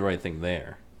 He did the right thing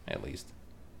there, at least.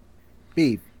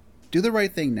 Beef, do the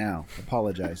right thing now.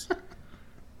 Apologize.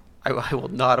 I will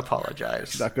not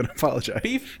apologize. He's not going to apologize.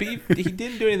 Beef, he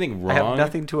didn't do anything wrong. I have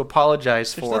nothing to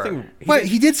apologize There's for. nothing. What?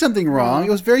 He did something wrong.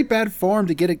 It was very bad form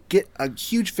to get a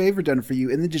huge favor done for you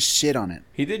and then just shit on it.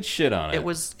 He did shit on it. It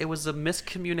was a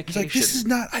miscommunication. He's like, this is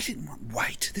not. I didn't want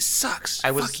white. This sucks.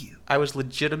 Fuck you. I was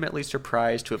legitimately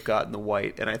surprised to have gotten the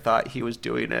white, and I thought he was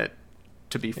doing it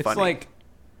to be It's funny. like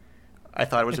I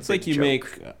thought it was it's a big like you joke.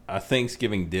 make a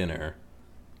Thanksgiving dinner,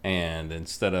 and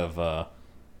instead of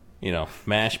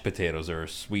mashed potatoes or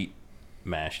sweet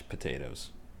mashed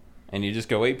potatoes, and you just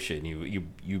go ape shit and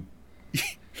you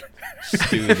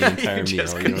stew the entire meal.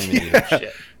 Just You don't even eat it.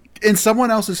 shit. In someone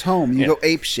else's home, you Yeah. go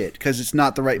ape shit because it's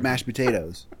not the right mashed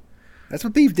potatoes. That's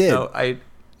what Beef did. No, I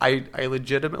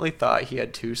legitimately thought he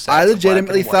had two sets. I of black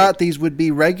legitimately and white. thought these would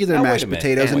be regular Now, wait mashed a minute.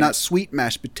 potatoes and Wait. not sweet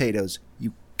mashed potatoes.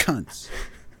 You cunts.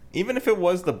 Even if it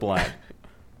was the black,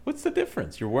 what's the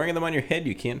difference? You're wearing them on your head.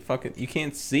 You can't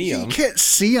see You them. can't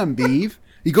see them, Beef.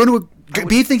 You go to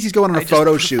Beef thinks he's going on I a just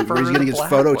photo shoot where he's prefer going to get his black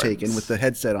photo ones. taken with the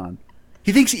headset on.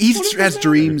 He thinks he What does has it matter?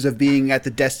 dreams of being at the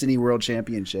Destiny World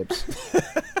Championships.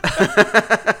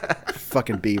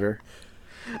 Fucking Beaver.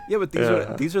 Yeah, but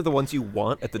these are the ones you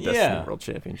want at the Destiny Yeah. World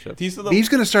Championship. These are the. Beef's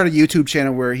going to start a YouTube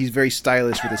channel where he's very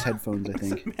stylish with his headphones, I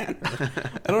think.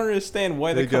 I don't understand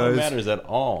why the Hey, color guys. matters at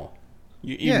all.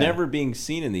 You're Yeah. never being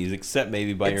seen in these except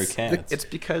maybe by your cats. It's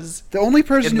because The only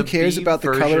person in who the cares Beef about the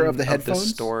color version of the headphones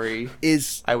story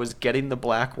is I was getting the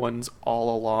black ones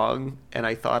all along, and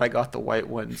I thought I got the white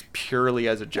ones purely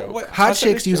as a joke. What? hot How's that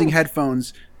chicks a using joke?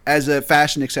 headphones as a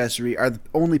fashion accessory are the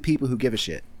only people who give a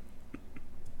shit.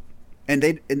 And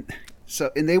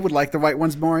they would like the white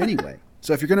ones more anyway.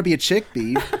 So if you're going to be a chick,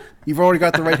 Beef, you've already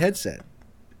got the right headset.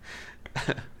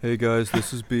 Hey guys,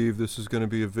 this is Beef. This is going to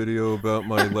be a video about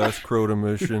my last Crota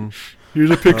mission.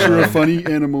 Here's a picture of funny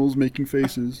animals making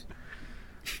faces.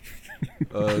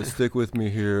 Stick with me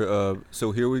here.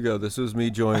 So here we go. This is me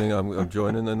joining. I'm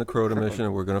joining in the Crota mission,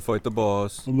 and we're going to fight the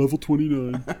boss. I'm level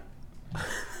 29.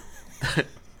 I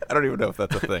don't even know if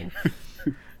that's a thing.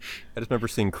 I just remember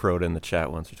seeing Crota in the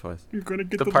chat once or twice. You're going to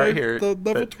get The part here, the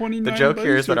level the 29 joke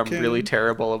here is that I'm laser really cannon.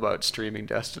 terrible about streaming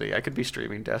Destiny. I could be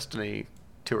streaming Destiny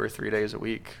 2 or 3 days a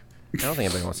week. I don't think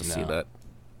anybody wants to see No. that.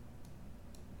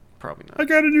 Probably I not.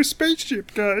 got a new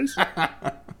spaceship, guys.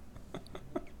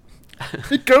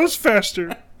 It goes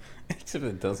faster. Except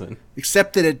it doesn't.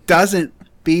 Except that it doesn't,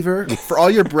 Beaver. For all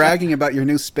your bragging about your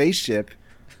new spaceship,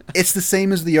 it's the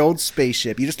same as the old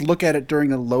spaceship. You just look at it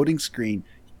during a loading screen,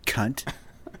 cunt.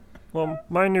 Well,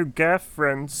 my new gaff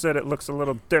friend said it looks a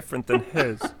little different than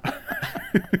his.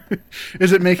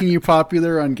 Is it making you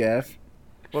popular on Gaff?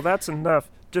 Well, that's enough.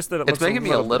 Just that it It's looks making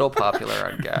me a little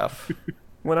popular on Gaff.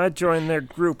 When I join their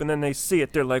group and then they see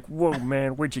it, they're like, "Whoa,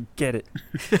 man, where'd you get it?"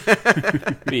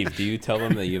 Beef, do you tell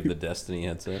them that you have the Destiny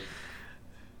headset?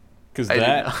 Because I do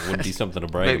that not. would be something to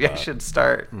brag Maybe about. I should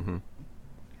start.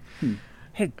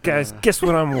 Hey guys, guess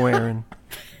what I'm wearing?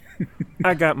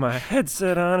 I got my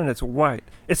headset on and it's white.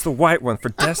 It's the white one for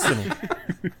Destiny.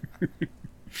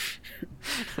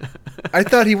 I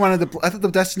thought he wanted I thought the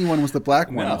Destiny one was the black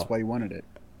one. No. That's why he wanted it.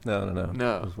 No.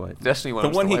 No, It was white. Destiny one. The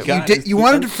was one he white got- You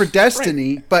wanted it for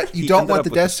Destiny, but you He don't ended want up the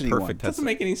with this Destiny one. perfect Doesn't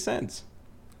make any sense.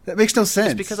 That makes no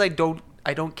sense. It's because I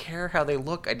don't care how they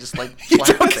look. I just like You black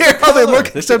don't things. care how they look,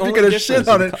 That's except the you're only gonna shit difference.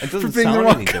 on It it doesn't for being the sound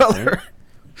wrong any color.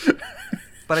 different.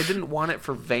 But I didn't want it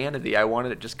for vanity. I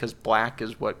wanted it just because black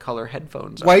is what color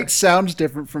headphones are. White sounds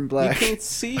different from You black. can't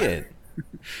see it.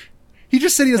 He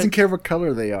just said he doesn't care what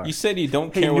color they are. You said you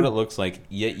don't care what it looks like,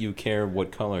 yet you care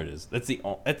what color it is.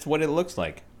 That's what it looks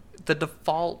like. The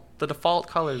default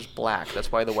color is black.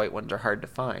 That's why the white ones are hard to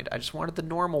find. I just wanted the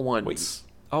normal ones. Wait.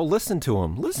 Oh, listen to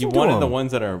him. Listen You to wanted him. the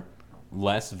ones that are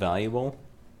less valuable?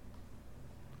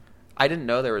 I didn't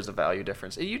know there was a value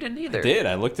difference. You didn't either. I did.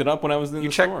 I looked it up when I was in the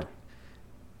checked- store.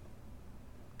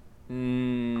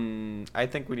 I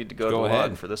think we need to go to the ahead.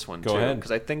 log for this one Go too, ahead.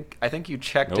 because I think you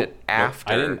checked Nope. it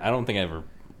after. I don't think I ever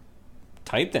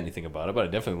typed anything about it, but I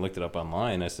definitely looked it up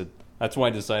online. I said that's why I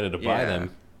decided to buy Yeah.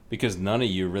 them, because none of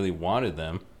you really wanted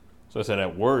them. So I said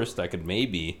at worst I could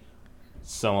maybe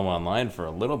sell them online for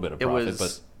a little bit of It profit. was-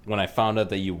 But when I found out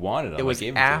that you wanted them, It was I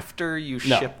gave them to you. after you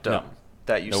No, shipped no. them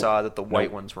that you Nope. saw that the white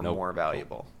Nope. ones were Nope. more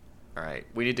valuable. All right,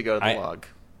 we need to go to the I- log.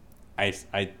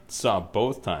 I saw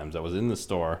both times. I was in the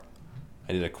store.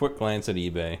 I did a quick glance at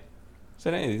eBay.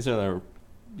 Said, hey, these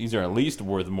are at least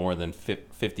worth more than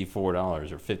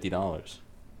 $54 or $50.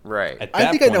 Right. At I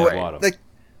that think I point, know I what. bought 'em. Like,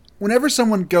 whenever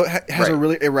someone has a Right.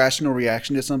 really irrational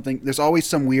reaction to something, there's always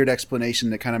some weird explanation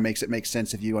that kind of makes it make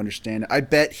sense if you understand it. I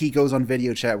bet he goes on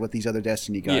video chat with these other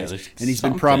Destiny Yeah, guys, there's and he's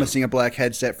been something. promising a black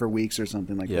headset for weeks or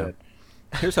something like Yeah. that.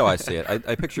 Here's how I see it.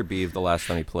 I picture Beav the last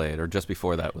time he played, or just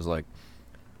before that, was like,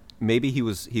 maybe he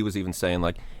was even saying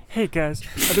like, Hey guys,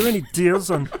 are there any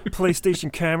deals on PlayStation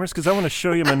cameras? Because I want to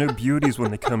show you my new Beauties when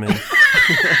they come in.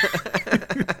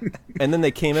 and then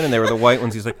they came in and they were the white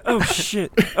ones. He's like, Oh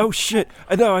shit!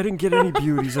 I know I didn't get any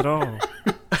Beauties at all.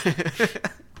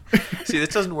 See, this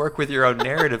doesn't work with your own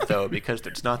narrative though, because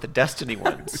it's not the Destiny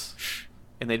ones,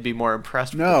 and they'd be more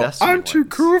impressed with the No, Destiny I'm too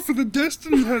ones. cool for the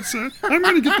Destiny headset. I'm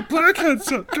gonna get the black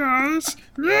headset, guys.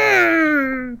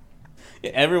 Yeah.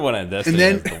 Yeah, everyone at Destiny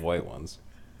then- has the white ones.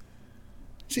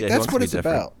 See, Yeah, he that's wants what to be it's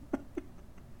different. about.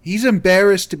 He's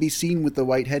embarrassed to be seen with the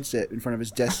white headset in front of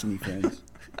his Destiny friends.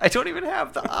 I don't even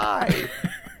have the eye.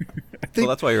 well,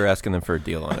 that's why you're asking them for a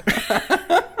deal on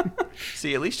it.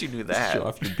 See, at least you knew Show that.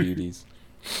 off your beauties.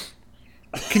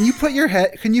 Can you put your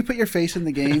face in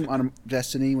the game on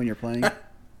Destiny when you're playing?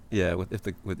 Yeah, if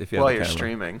you have While the you're camera.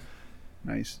 streaming.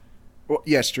 Nice. Well,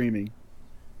 yeah, streaming.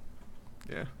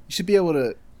 Yeah. You should be able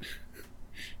to.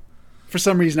 For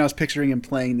some reason, I was picturing him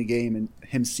playing the game and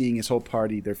him seeing his whole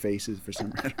party, their faces. For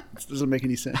some reason, it doesn't make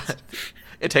any sense.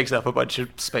 It takes up a bunch of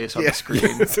space on Yeah. the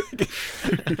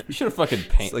screen. You should have fucking It's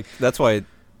painted. like that's why.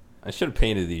 I should have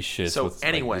painted these shits So with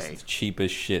anyway. like, this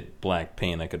cheapest shit black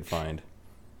paint I could find.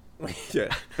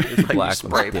 Yeah, Like black you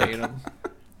spray one's dick. paint them.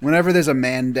 Whenever there's a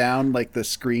man down, like the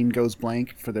screen goes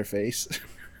blank for their face.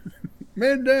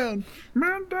 Man down,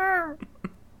 man down.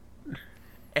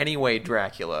 Anyway,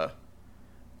 Dracula,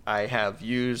 I have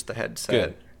used the headset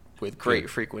Good. with great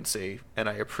Good. frequency, and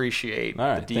I appreciate All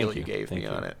right, the deal thank you you. gave Thank me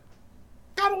you. on it.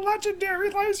 Got a legendary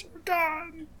laser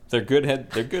gun. They're good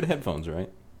headphones,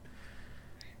 right?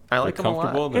 I like They're them a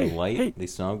comfortable. lot. They're Hey, light. hey. They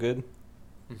sound good.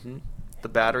 The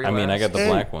battery. I mean, I got the Hey,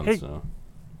 black ones, hey. so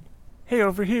Hey,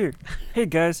 over here. Hey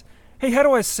guys. Hey, how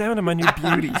do I sound in my new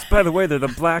Beauties? By the way, they're the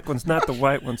black ones, not the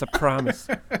white ones. I promise.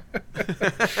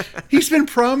 He's been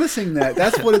promising that.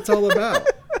 That's what it's all about.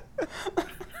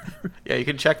 Yeah, you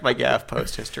can check my Gaff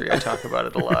post history. I talk about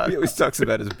it a lot. He always talks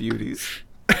about his beauties.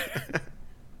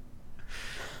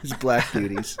 His black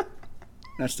beauties.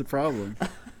 That's the problem.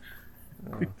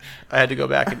 I had to go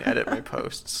back and edit my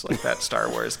posts like that Star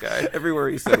Wars guy. Everywhere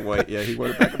he said white, yeah, he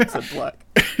went back and said black.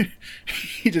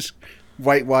 He just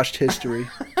whitewashed history.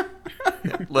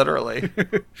 Literally.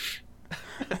 Do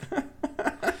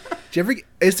you ever?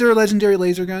 Is there a legendary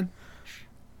laser gun?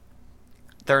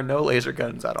 There are no laser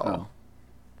guns at all.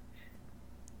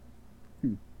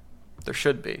 Oh. There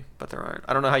should be, but there aren't.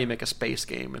 I don't know how you make a space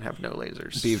game and have no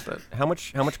lasers. Steve, but how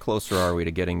much closer are we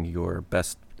to getting your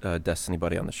best Destiny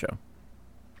buddy on the show?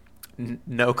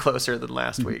 no closer than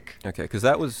last week. Okay, because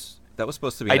that was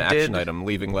supposed to be an I action did- item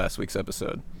leaving last week's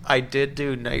episode. I did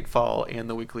do Nightfall and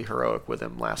the Weekly Heroic with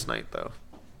him last night, though.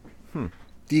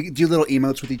 Do you do little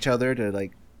emotes with each other to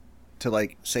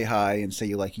say hi and say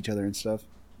you like each other and stuff?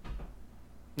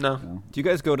 No, No. Do you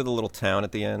guys go to the little town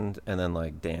at the end and then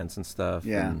like dance and stuff?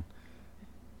 Yeah. And-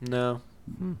 no.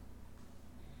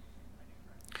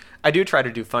 I do try to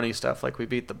do funny stuff, like we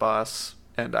beat the boss,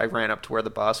 and I ran up to where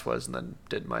the boss was and then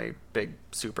did my big,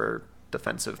 super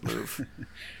defensive move.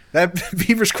 That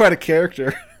Beaver's quite a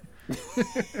character.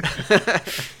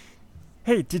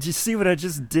 Hey, did you see what I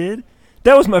just did?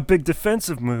 That was my big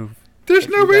defensive move. There's If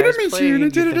no you way to guys miss you, and I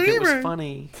played, did you'd it think it was anyway.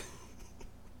 funny.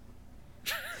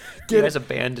 You Get guys it?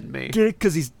 abandoned me. Get it?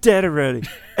 Because he's dead already.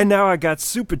 And now I got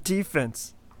super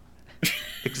defense.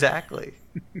 Exactly.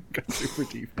 Got super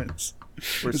defense.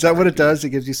 We're Is that what it sorry, does? It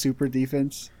gives you super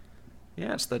defense?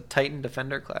 Yeah, it's the Titan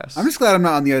Defender class. I'm just glad I'm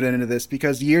not on the other end of this,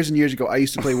 because years and years ago I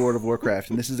used to play World of Warcraft,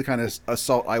 and this is the kind of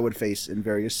assault I would face in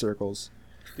various circles.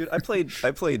 Dude, I played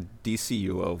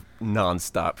DCUO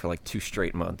nonstop for like 2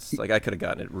 straight months. Like I could have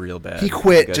gotten it real bad. He If you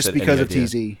quit guys just had any because of idea.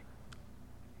 TZ.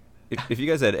 If you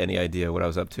guys had any idea what I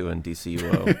was up to in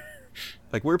DCUO,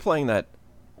 like we were playing that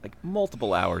like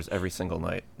multiple hours every single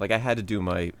night. Like I had to do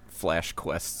my flash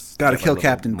quests. Gotta get my kill little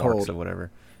Captain marks Cold. or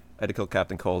whatever. I had to kill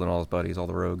Captain Cold and all his buddies, all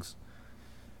the rogues.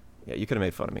 Yeah, you could have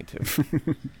made fun of me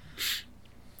too.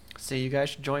 So you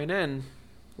guys should join in.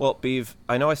 Well, Beav,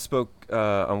 I know I spoke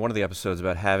on one of the episodes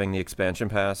about having the expansion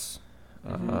pass.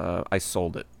 I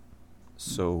sold it,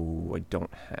 so I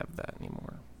don't have that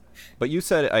anymore. But you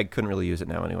said I couldn't really use it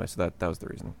now anyway, so that was the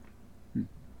reason.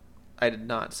 I did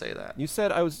not say that. You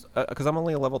said I was because I'm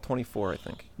only a level 24, I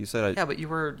think. You said Yeah, but you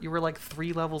were like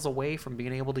 3 levels away from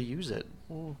being able to use it.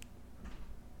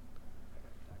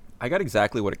 I got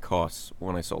exactly what it costs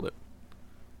when I sold it.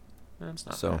 That's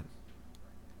not So, bad. at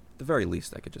the very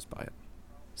least, I could just buy it.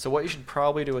 So what you should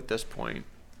probably do at this point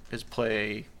is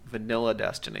play vanilla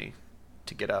Destiny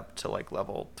to get up to like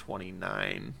level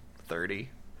 29, 30,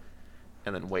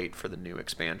 and then wait for the new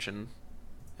expansion,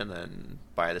 and then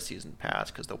buy the season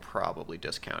pass because they'll probably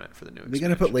discount it for the new We expansion.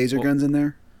 gotta put laser guns in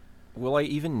there? Will I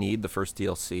even need the first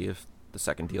DLC if the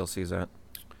second DLC is at?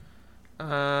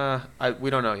 We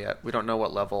don't know yet. We don't know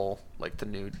what level like the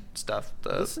new stuff,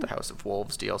 Listen- the House of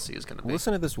Wolves DLC is going to be.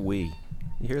 Listen to this Wii.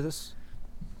 You hear this?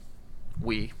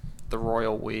 The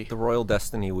royal we. The Royal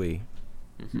Destiny Wii.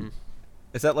 Hmm.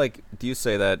 Is that like, do you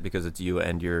say that because it's you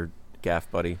and your gaff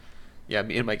buddy? Yeah,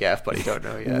 me and my gaff buddy don't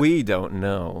know yet. We don't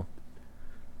know.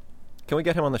 Can we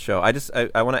get him on the show? I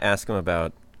want to ask him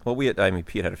about, well,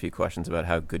 Pete had a few questions about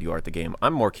how good you are at the game.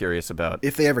 I'm more curious about,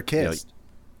 If they ever you know, kissed.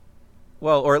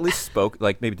 well, or at least spoke,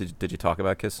 like maybe did you talk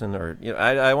about kissing? Or, you know,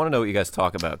 I want to know what you guys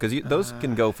talk about because those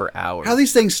can go for hours. How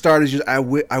these things start is just, I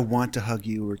want to hug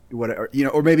you, or whatever, you know,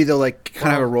 or maybe they'll like kind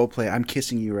of have a role play. I'm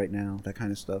kissing you right now, that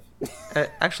kind of stuff.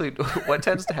 Actually, what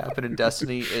tends to happen in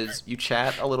Destiny is you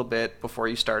chat a little bit before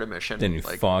you start a mission. Then you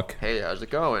like, fuck. Hey, how's it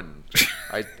going?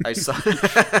 I saw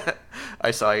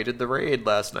I saw you did the raid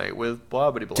last night with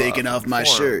blah blah blah. Taking off my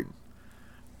shirt.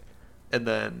 And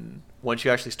then once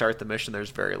you actually start the mission,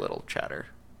 there's very little chatter.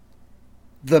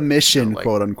 The mission, So, like-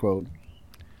 quote unquote.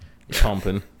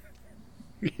 Pumping.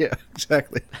 Yeah,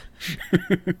 exactly.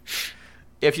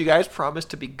 If you guys promise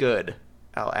to be good,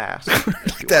 I'll ask.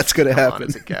 if you That's want to gonna come on happen.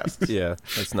 as a guest. Yeah,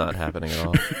 that's not happening at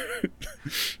all.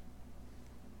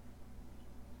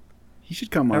 He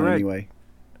should come on All right. anyway.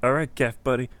 All right, gaff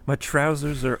buddy. My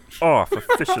trousers are off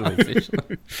officially.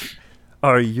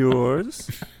 Are yours?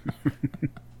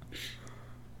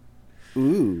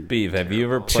 Ooh. Beav, have you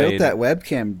ever Tilt played? that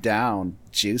webcam down.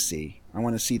 Juicy. I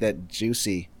want to see that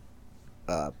juicy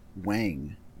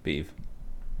wang. Beav,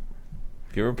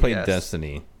 have you ever played Yes.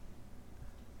 Destiny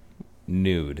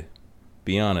nude?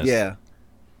 Be honest. Yeah.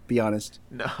 Be honest.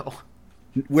 No,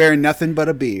 Wearing nothing but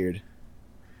a beard.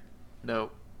 no,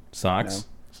 Socks.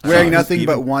 Wearing Socks. nothing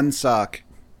Even- but one sock.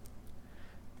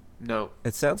 no.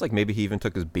 It sounds like maybe he even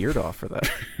took his beard off for that.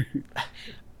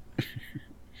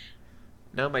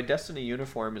 No, my Destiny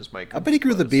uniform is my. I bet he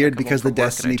grew the comfy beard clothes. I because come the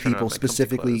home from work and I Destiny turn on people my comfy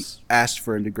specifically clothes. asked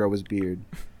for him to grow his beard.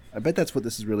 I bet that's what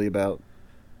this is really about.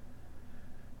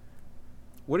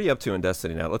 What are you up to in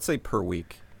Destiny now? Let's say per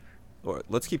week. Or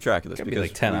let's keep track of this It's gotta be because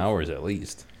like 10 hours at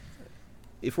least.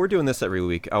 if we're doing this every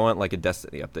week, I want like a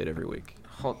Destiny update every week.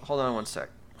 Hold on one sec.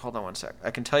 Hold on one sec.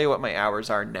 I can tell you what my hours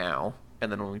are now,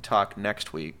 and then when we talk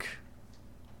next week,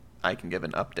 I can give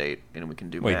an update and we can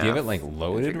do. Wait, do you have math it like and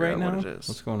loaded figure right out now? What it is.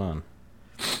 What's going on?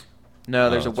 No,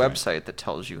 there's Oh, a that's website that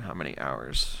tells you how many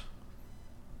hours.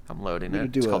 I'm loading We it.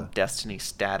 could It's do called a-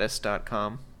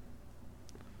 destinystatus.com.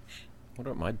 What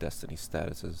are my Destiny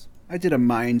statuses? I did a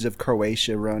Mines of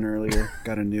Croatia run earlier.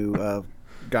 Got a new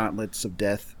Gauntlets of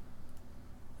Death.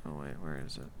 Oh wait, where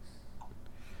is it?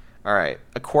 All right.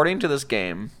 According to this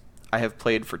game, I have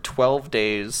played for 12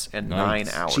 days and Nice.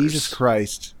 9 hours. Jesus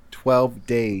Christ. 12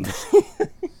 days.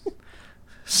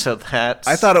 So that's.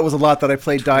 I thought it was a lot that I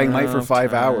played Dying Light for 12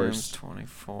 5 times hours.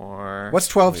 24. What's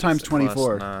 12 Wait a times second.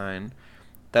 24? Plus 9.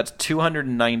 That's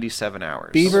 297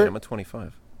 hours. Beaver? I'm at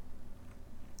 25.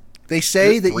 They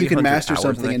say There's that you can 300 master hours in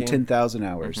something that in game? 10,000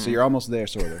 hours, so you're almost there,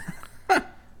 sort of.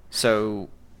 So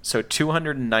So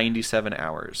 297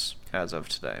 hours as of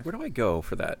today. Where do I go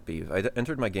for that, Beeve? I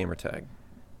entered my gamer tag.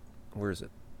 Where is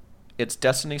it? It's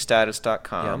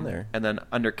destinystatus.com. Yeah, I'm there. And then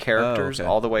under characters, okay.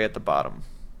 all the way at the bottom.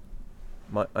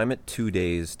 I'm at 2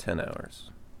 days, 10 hours.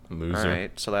 Loser. All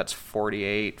right, so that's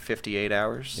 48, 58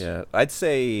 hours. Yeah, I'd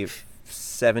say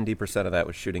 70% of that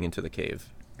was shooting into the cave.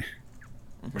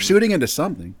 We're shooting into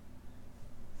something.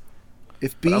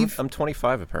 If But Beeve, I'm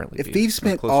 25 apparently. if Beeve. Beeve I'm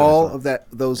spent closer than I all thought.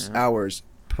 of those hours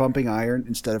pumping iron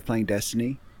instead of playing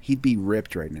Destiny, he'd be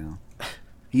ripped right now.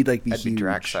 He'd like be I'd be huge.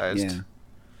 Drac-sized. Yeah.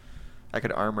 I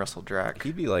could arm wrestle Drac.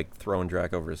 He'd be like throwing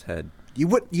Drac over his head. You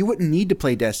wouldn't need to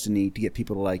play Destiny to get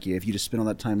people to like you if you just spent all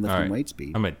that time All lifting right. weights,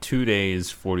 Beeve. I'm at 2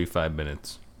 days, 45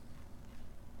 minutes.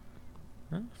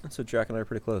 So Drac and I are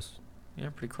pretty close. Yeah,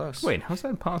 pretty close. Wait, how's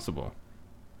that possible?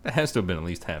 That has to have been at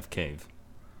least half cave.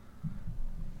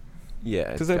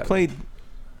 Yeah, Because I played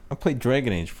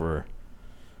Dragon Age for.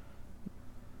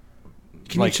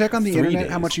 Can like you check on the 3 internet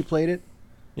how days. much you played it?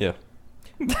 Yeah.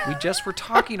 We just were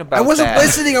talking about I wasn't that.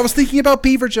 listening. I was thinking about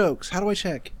Beaver jokes. How do I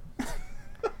check?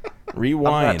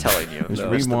 Rewind. I'm not telling you. Just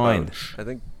No, Just rewind. about- I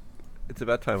think it's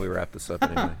about time we wrap this up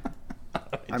anyway.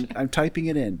 I'm typing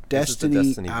it in. This is the Destiny,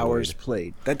 Destiny hours void.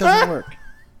 played. That doesn't work.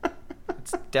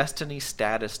 It's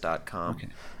destinystatus.com. Okay.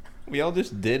 We all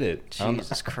just did it.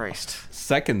 Jesus Christ.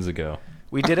 Seconds ago.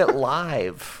 We did it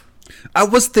live. I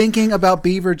was thinking about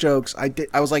Beaver jokes.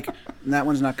 I was like, that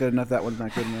one's not good enough. That one's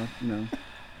not good enough. You know,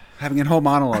 having a whole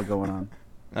monologue going on.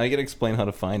 I gotta explain how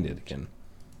to find it again.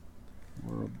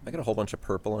 I got a whole bunch of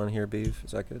purple on here, Beef.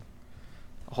 Is that good?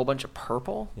 A whole bunch of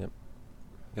purple? Yep.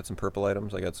 Got some purple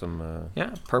items. I got some.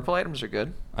 Yeah, purple items are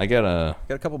good. I got a.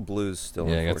 Got a couple blues still.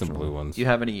 Yeah, I got some unfortunately. blue ones. Do you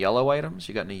have any yellow items?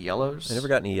 You got any yellows? I never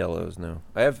got any yellows. No,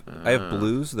 I have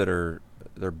blues that are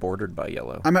they're bordered by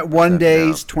yellow. I'm at 1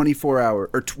 day's no. 24 hour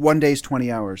or 1 day's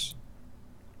 20 hours.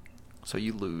 So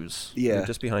you lose. Yeah. You're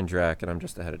just behind Drac, and I'm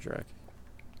just ahead of Drac.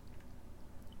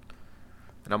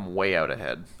 And I'm way out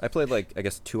ahead. I played like I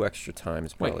guess 2 extra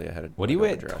times probably ahead of. What are you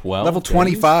ahead at? of Drac. 12? Level days?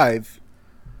 25.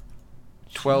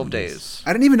 12 Jeez. days.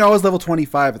 I didn't even know I was level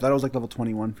 25. I thought I was like level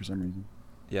 21 for some reason.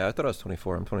 Yeah, I thought I was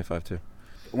 24. I'm 25 too.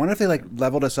 I wonder if they like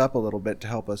leveled us up a little bit to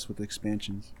help us with the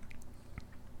expansions.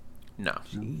 No.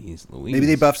 Jeez, Louise. Maybe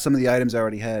they buffed some of the items I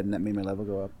already had, and that made my level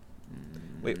go up.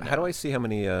 Wait, how do I see how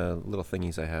many little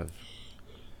thingies I have?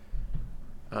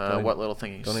 What little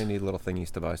thingies? Don't I need little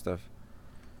thingies to buy stuff?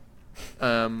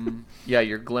 Yeah,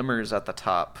 your glimmer's at the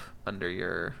top under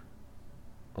your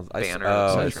Well, banner.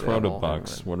 oh, that I says see. your Crota level.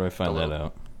 bucks. Where do I find The that little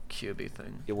out? Cubey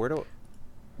thing. Yeah, where do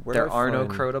There I are no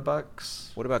find- Crota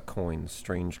bucks. What about coins?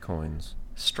 Strange coins.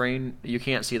 You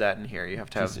can't see that in here. You have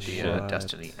to have Piece of the shit.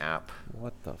 Destiny app.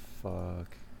 What the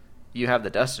fuck? You have the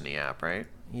Destiny app, right?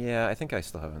 Yeah, I think I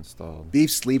still have it installed. Beef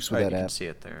sleeps with Right, that you can app. see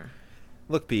it there.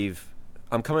 Look, Beeve,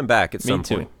 I'm coming back at Me some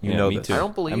too. point. You Yeah, know me this. too. I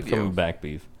don't believe I'm you. coming back,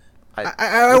 Beef. I We're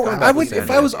coming back would with if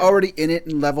Sandman. I was already in it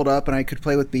and leveled up and I could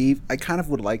play with Beeve. I kind of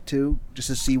would like to just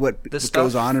to see what This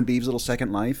goes stuff- on in Beeve's little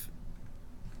second life.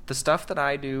 The stuff that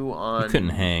I do on couldn't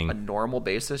hang. a normal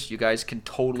basis, you guys can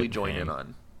totally Couldn't join in hang.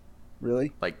 on.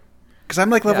 Really? Like, Because I'm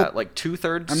like level. yeah, like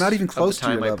 2/3. I'm not even close of to the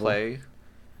time your I level. play.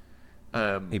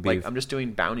 Hey, Like Beef. I'm just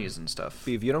doing bounties and stuff.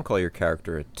 Beeve, you don't call your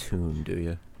character a toon, do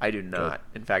you? I do not.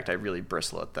 In fact, I really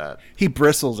bristle at that. He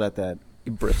bristles at that. He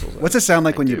bristles. at What's it sound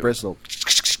like I when you do. bristle?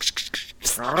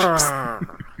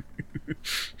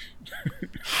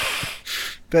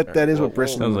 That is Well, what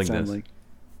bristling sounds would like sound this. like.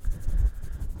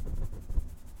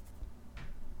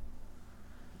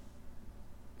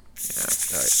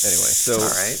 All right. Anyway, so All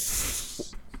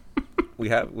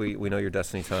right. we know your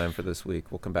Destiny time for this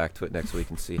week. We'll come back to it next week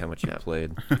and see how much you Yeah.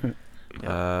 played.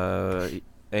 Yeah.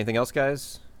 Anything else,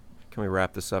 guys? Can we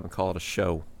wrap this up and call it a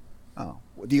show? Oh,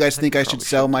 do you guys think I should probably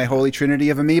sell should. my holy trinity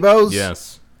of amiibos?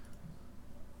 Yes.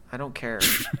 I don't care.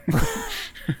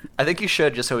 I think you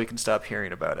should, just so we can stop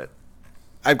hearing about it.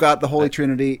 I've got the holy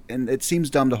trinity, and it seems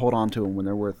dumb to hold on to them when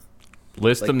they're worth.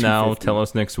 List Like them now. 250. Tell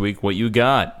us next week what you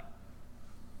got.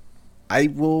 I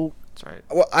will. That's right.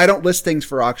 Well, I don't list things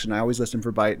for auction. I always list them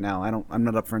for bite now. I'm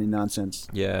not up for any nonsense.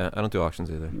 Yeah, I don't do auctions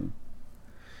either. Mm.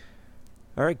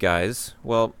 All right, guys.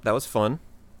 Well, that was fun.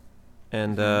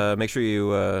 And make sure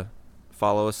you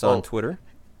follow us on Well, Twitter.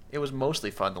 It was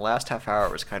mostly fun. The last half hour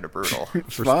was kind of brutal.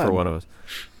 It's for fun. one of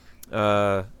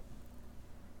us.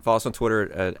 Follow us on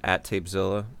Twitter at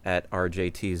Tapezilla, at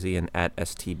RJTZ, and at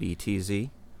STBTZ.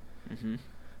 hmm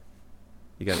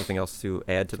You got anything else to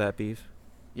add to that, Beef?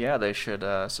 Yeah, they should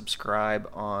subscribe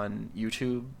on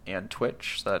YouTube and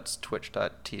Twitch. So that's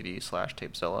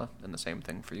twitch.tv/Tapezilla, and the same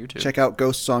thing for YouTube. Check out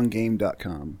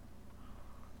ghostsonggame.com.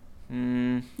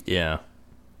 Mm, Yeah.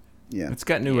 Yeah. It's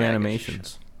got new Yeah, I guess you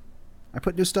animations. I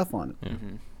put new stuff on it.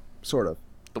 Mm-hmm. Sort of.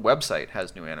 The website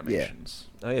has new animations.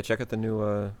 Oh yeah, check out the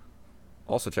new.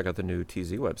 Also check out the new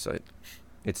TZ website.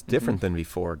 It's different than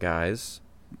before, guys.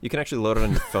 You can actually load it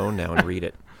on your phone now and read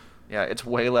it. Yeah, it's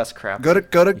way less crappy. Go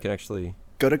to You can actually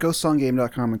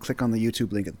ghostsonggame.com and click on the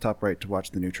YouTube link at the top right to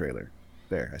watch the new trailer.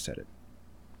 There, I said it.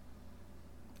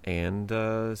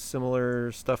 and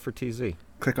similar stuff for TZ.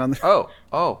 Click on the.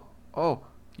 Oh!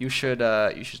 You should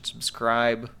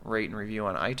subscribe, rate, and review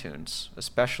on iTunes,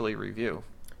 especially review.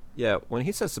 Yeah, when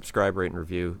he says subscribe, rate, and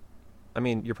review, I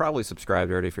mean, you're probably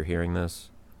subscribed already if you're hearing this.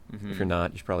 Mm-hmm. If you're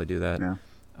not, you should probably do that.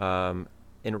 Yeah.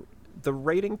 And the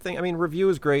rating thing, I mean, review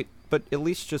is great, but at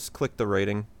least just click the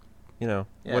rating. You know,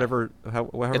 Yeah. however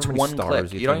It's many one stars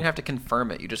click. you You don't think. even have to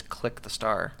confirm it. You just click the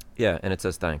star. Yeah, and it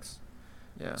says thanks.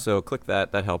 Yeah. So click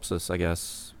that. That helps us, I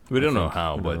guess. We don't know think.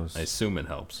 how, Who but knows? I assume it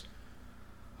helps.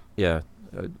 Yeah,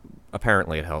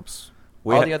 apparently it helps.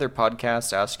 All the other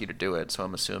podcasts ask you to do it, so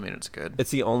I'm assuming it's good.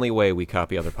 It's the only way we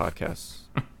copy other podcasts.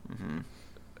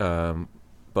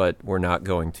 But we're not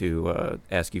going to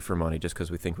ask you for money just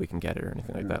because we think we can get it or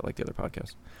anything like that, like the other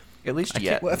podcasts. At least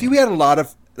yet. Well, if you had a lot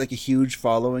of like a huge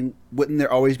following, wouldn't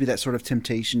there always be that sort of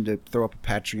temptation to throw up a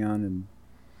Patreon? And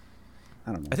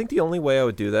I don't know. I think the only way I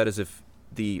would do that is if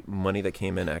the money that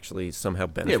came in actually somehow Yeah,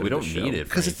 benefited we don't the show. need it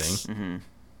for 'Cause anything. it's-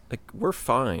 Like, we're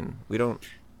fine. We don't...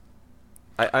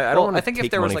 I don't Well, want to I think if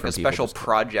take there was money like from a people special just-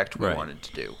 project we Right. wanted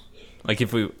to do. Like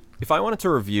If I wanted to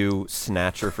review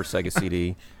Snatcher for Sega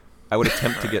CD, I would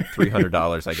attempt to get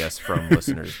 $300, I guess, from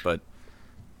listeners, but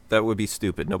that would be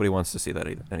stupid. Nobody wants to see that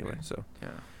either. Anyway, so... Yeah.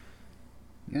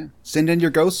 Yeah. Send in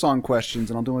your ghost song questions,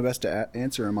 and I'll do my best to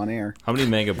answer them on air. how many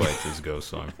megabytes is Ghost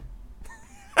Song?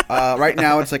 Right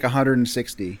now, it's like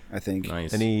 160, I think.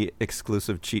 Nice. Any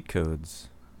exclusive cheat codes?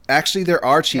 Actually, there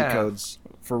are cheat Yeah. codes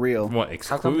for real. What How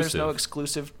exclusive? come there's no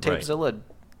exclusive Right. Tapezilla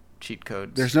cheat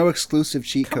codes? There's no exclusive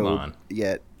cheat Come code on.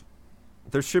 yet.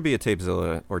 There should be a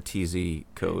Tapezilla or TZ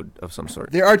code of some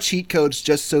sort. There are cheat codes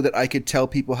just so that I could tell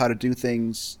people how to do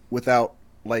things without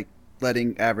like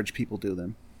letting average people do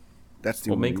them. That's the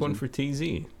Well, only make one reason.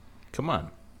 for TZ. Come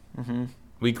on. Mm-hmm.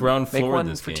 We ground Make floor one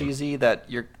this for game. TZ that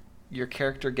your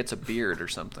character gets a beard or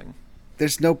something.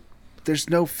 There's no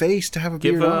face to have a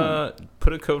Give beard on.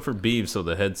 put a code for Beeves so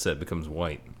the headset becomes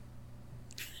white.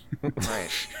 Right.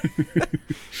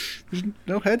 There's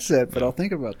no headset, but I'll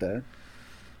think about that.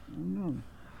 I don't know.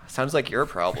 Sounds like your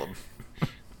problem.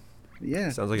 Yeah.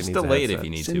 Sounds like it Just needs a delay it headset. if you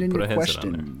need Send to. in Put your a headset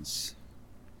on there. questions.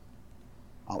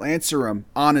 I'll answer them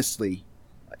honestly.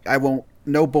 I won't.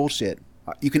 No bullshit.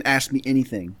 You can ask me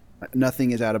anything.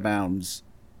 Nothing is out of bounds.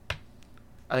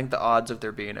 I think the odds of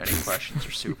there being any questions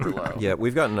are super low. Yeah,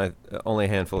 we've gotten only a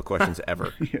handful of questions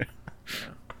ever. Yeah.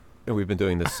 And we've been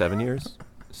doing this 7 years.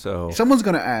 So Someone's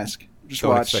gonna ask. Just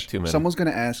Don't watch. expect too many. Someone's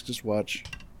gonna ask. Just watch.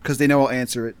 Because they know I'll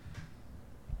answer it.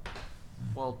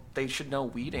 Well, they should know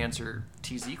we'd answer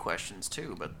TZ questions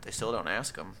too, but they still don't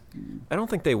ask them. I don't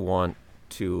think they want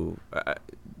to at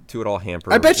all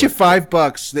hamper. I bet you what-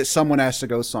 $5 that someone asks a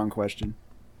ghost song question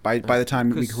by the time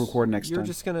we 'cause record next you're time.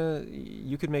 just gonna.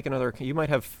 You could make another. You might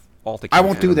have alt. I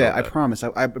won't accounts, do don't know that. I promise.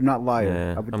 I'm not lying.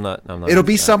 Yeah, I would- I'm not. It'll be into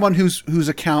that. someone whose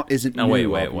account isn't. No, new,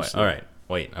 wait. obviously. All right,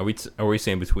 wait. Are we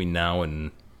saying between now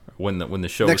and when the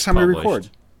show Next is time we published? record.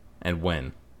 And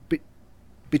when?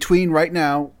 Between right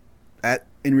now,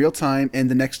 in real time, and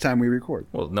the next time we record.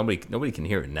 Well, nobody can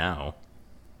hear it now,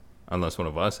 unless one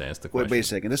of us asks the question. Wait a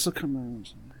second. This will come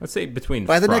out. Let's say between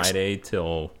By the next- Friday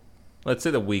till, let's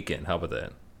say the weekend. How about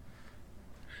that?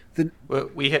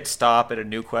 We hit stop and a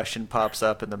new question pops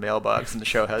up in the mailbox and the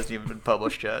show hasn't even been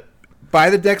published yet. By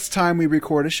the next time we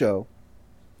record a show,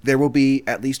 there will be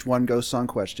at least one ghost song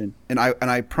question, and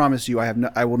I promise you,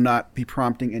 I will not be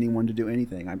prompting anyone to do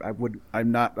anything.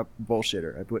 I'm not a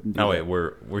bullshitter. I wouldn't. Do Oh that.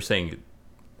 wait, we're saying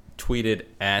tweeted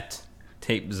at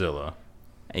Tapezilla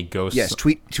a ghost. Yes,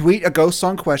 tweet a ghost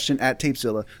song question at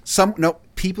Tapezilla.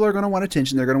 People are going to want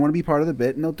attention. They're going to want to be part of the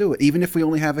bit, and they'll do it. Even if we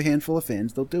only have a handful of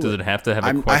fans, they'll do it. Does it have to have a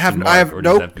I'm- question mark, I have or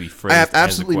no. does it have to be phrased I have as a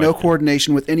absolutely no question?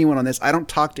 coordination with anyone on this. I don't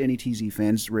talk to any TZ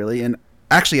fans really, and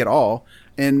actually at all.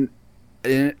 And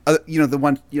the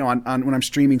one on when I'm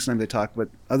streaming, sometimes they talk, but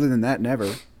other than that,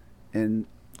 never. And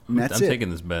that's I'm it. taking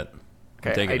this bet. I'm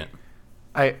Okay, taking it.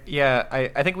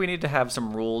 I think we need to have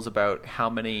some rules about how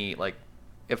many, like,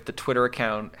 if the Twitter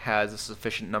account has a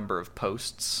sufficient number of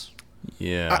posts.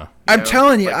 Yeah. I'm know,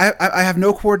 telling you, like- I have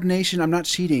no coordination. I'm not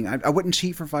cheating. I wouldn't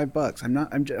cheat for $5. I'm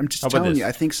not. I'm just How about telling this? you.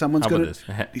 I think someone's How about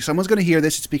gonna this? someone's gonna hear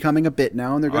this. It's becoming a bit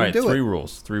now, and they're All gonna right, do three it.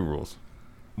 rules. 3 rules.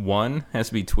 1 has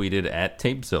to be tweeted at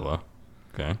Tapezilla.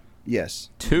 Okay. Yes.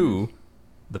 2,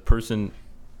 the person,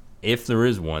 if there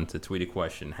is one to tweet a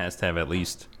question, has to have at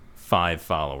least 5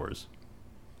 followers.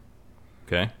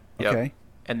 Okay. Yep. Okay.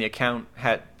 And the account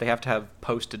they have to have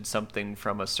posted something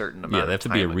from a certain amount. Yeah, they have to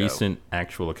of be a time ago. recent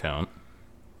actual account,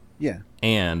 Yeah.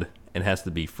 and it has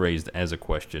to be phrased as a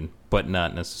question, but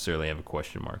not necessarily have a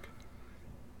question mark.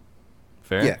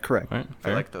 Fair? Yeah, correct. All right, I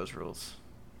fair. like those rules.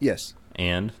 Yes.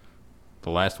 And the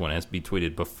last one has to be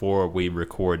tweeted before we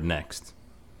record next.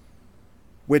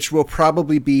 Which will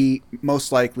probably be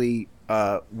most likely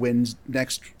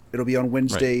next. It'll be on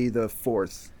Wednesday the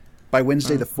 4th. By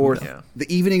Wednesday the 4th, yeah.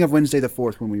 the evening of Wednesday the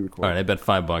 4th when we record. All right, I bet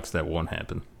 $5 that won't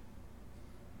happen.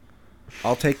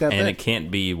 I'll take that. And bet. it can't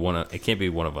be one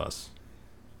of us.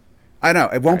 I know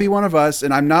it won't be one of us,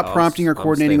 and I'm not prompting or I'm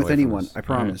coordinating staying with away from anyone. this. I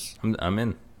promise. I'm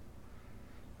in.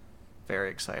 Very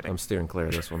exciting. I'm steering clear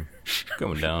of this one.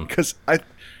 Going down. Because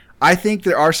I think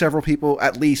there are several people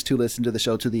at least who listen to the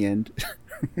show to the end,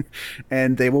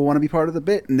 and they will want to be part of the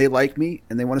bit, and they like me,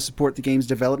 and they want to support the game's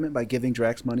development by giving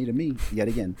Drax money to me yet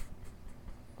again.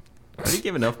 How do you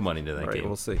give enough money to that Right, game?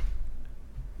 we'll see.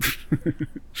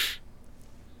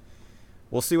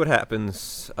 We'll see what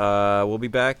happens. We'll be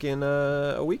back in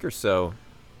a week or so,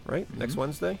 right? Next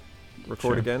Wednesday, record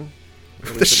Sure. again.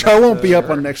 The show won't be up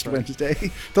on next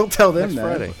Wednesday. Don't tell them Next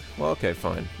that. Friday. Well, okay,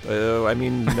 fine. I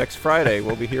mean, next Friday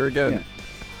we'll be here again. Yeah.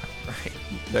 Right.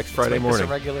 Next Friday Let's make this morning.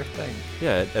 a regular thing.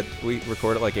 Yeah, we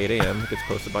record at like 8 a.m. It gets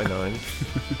posted by 9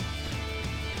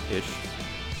 ish.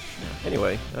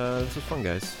 Anyway, this was fun,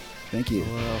 guys. Thank you.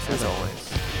 Well, I'll see you As then. always.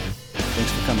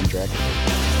 Thanks for coming,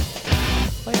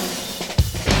 Drax. Bye.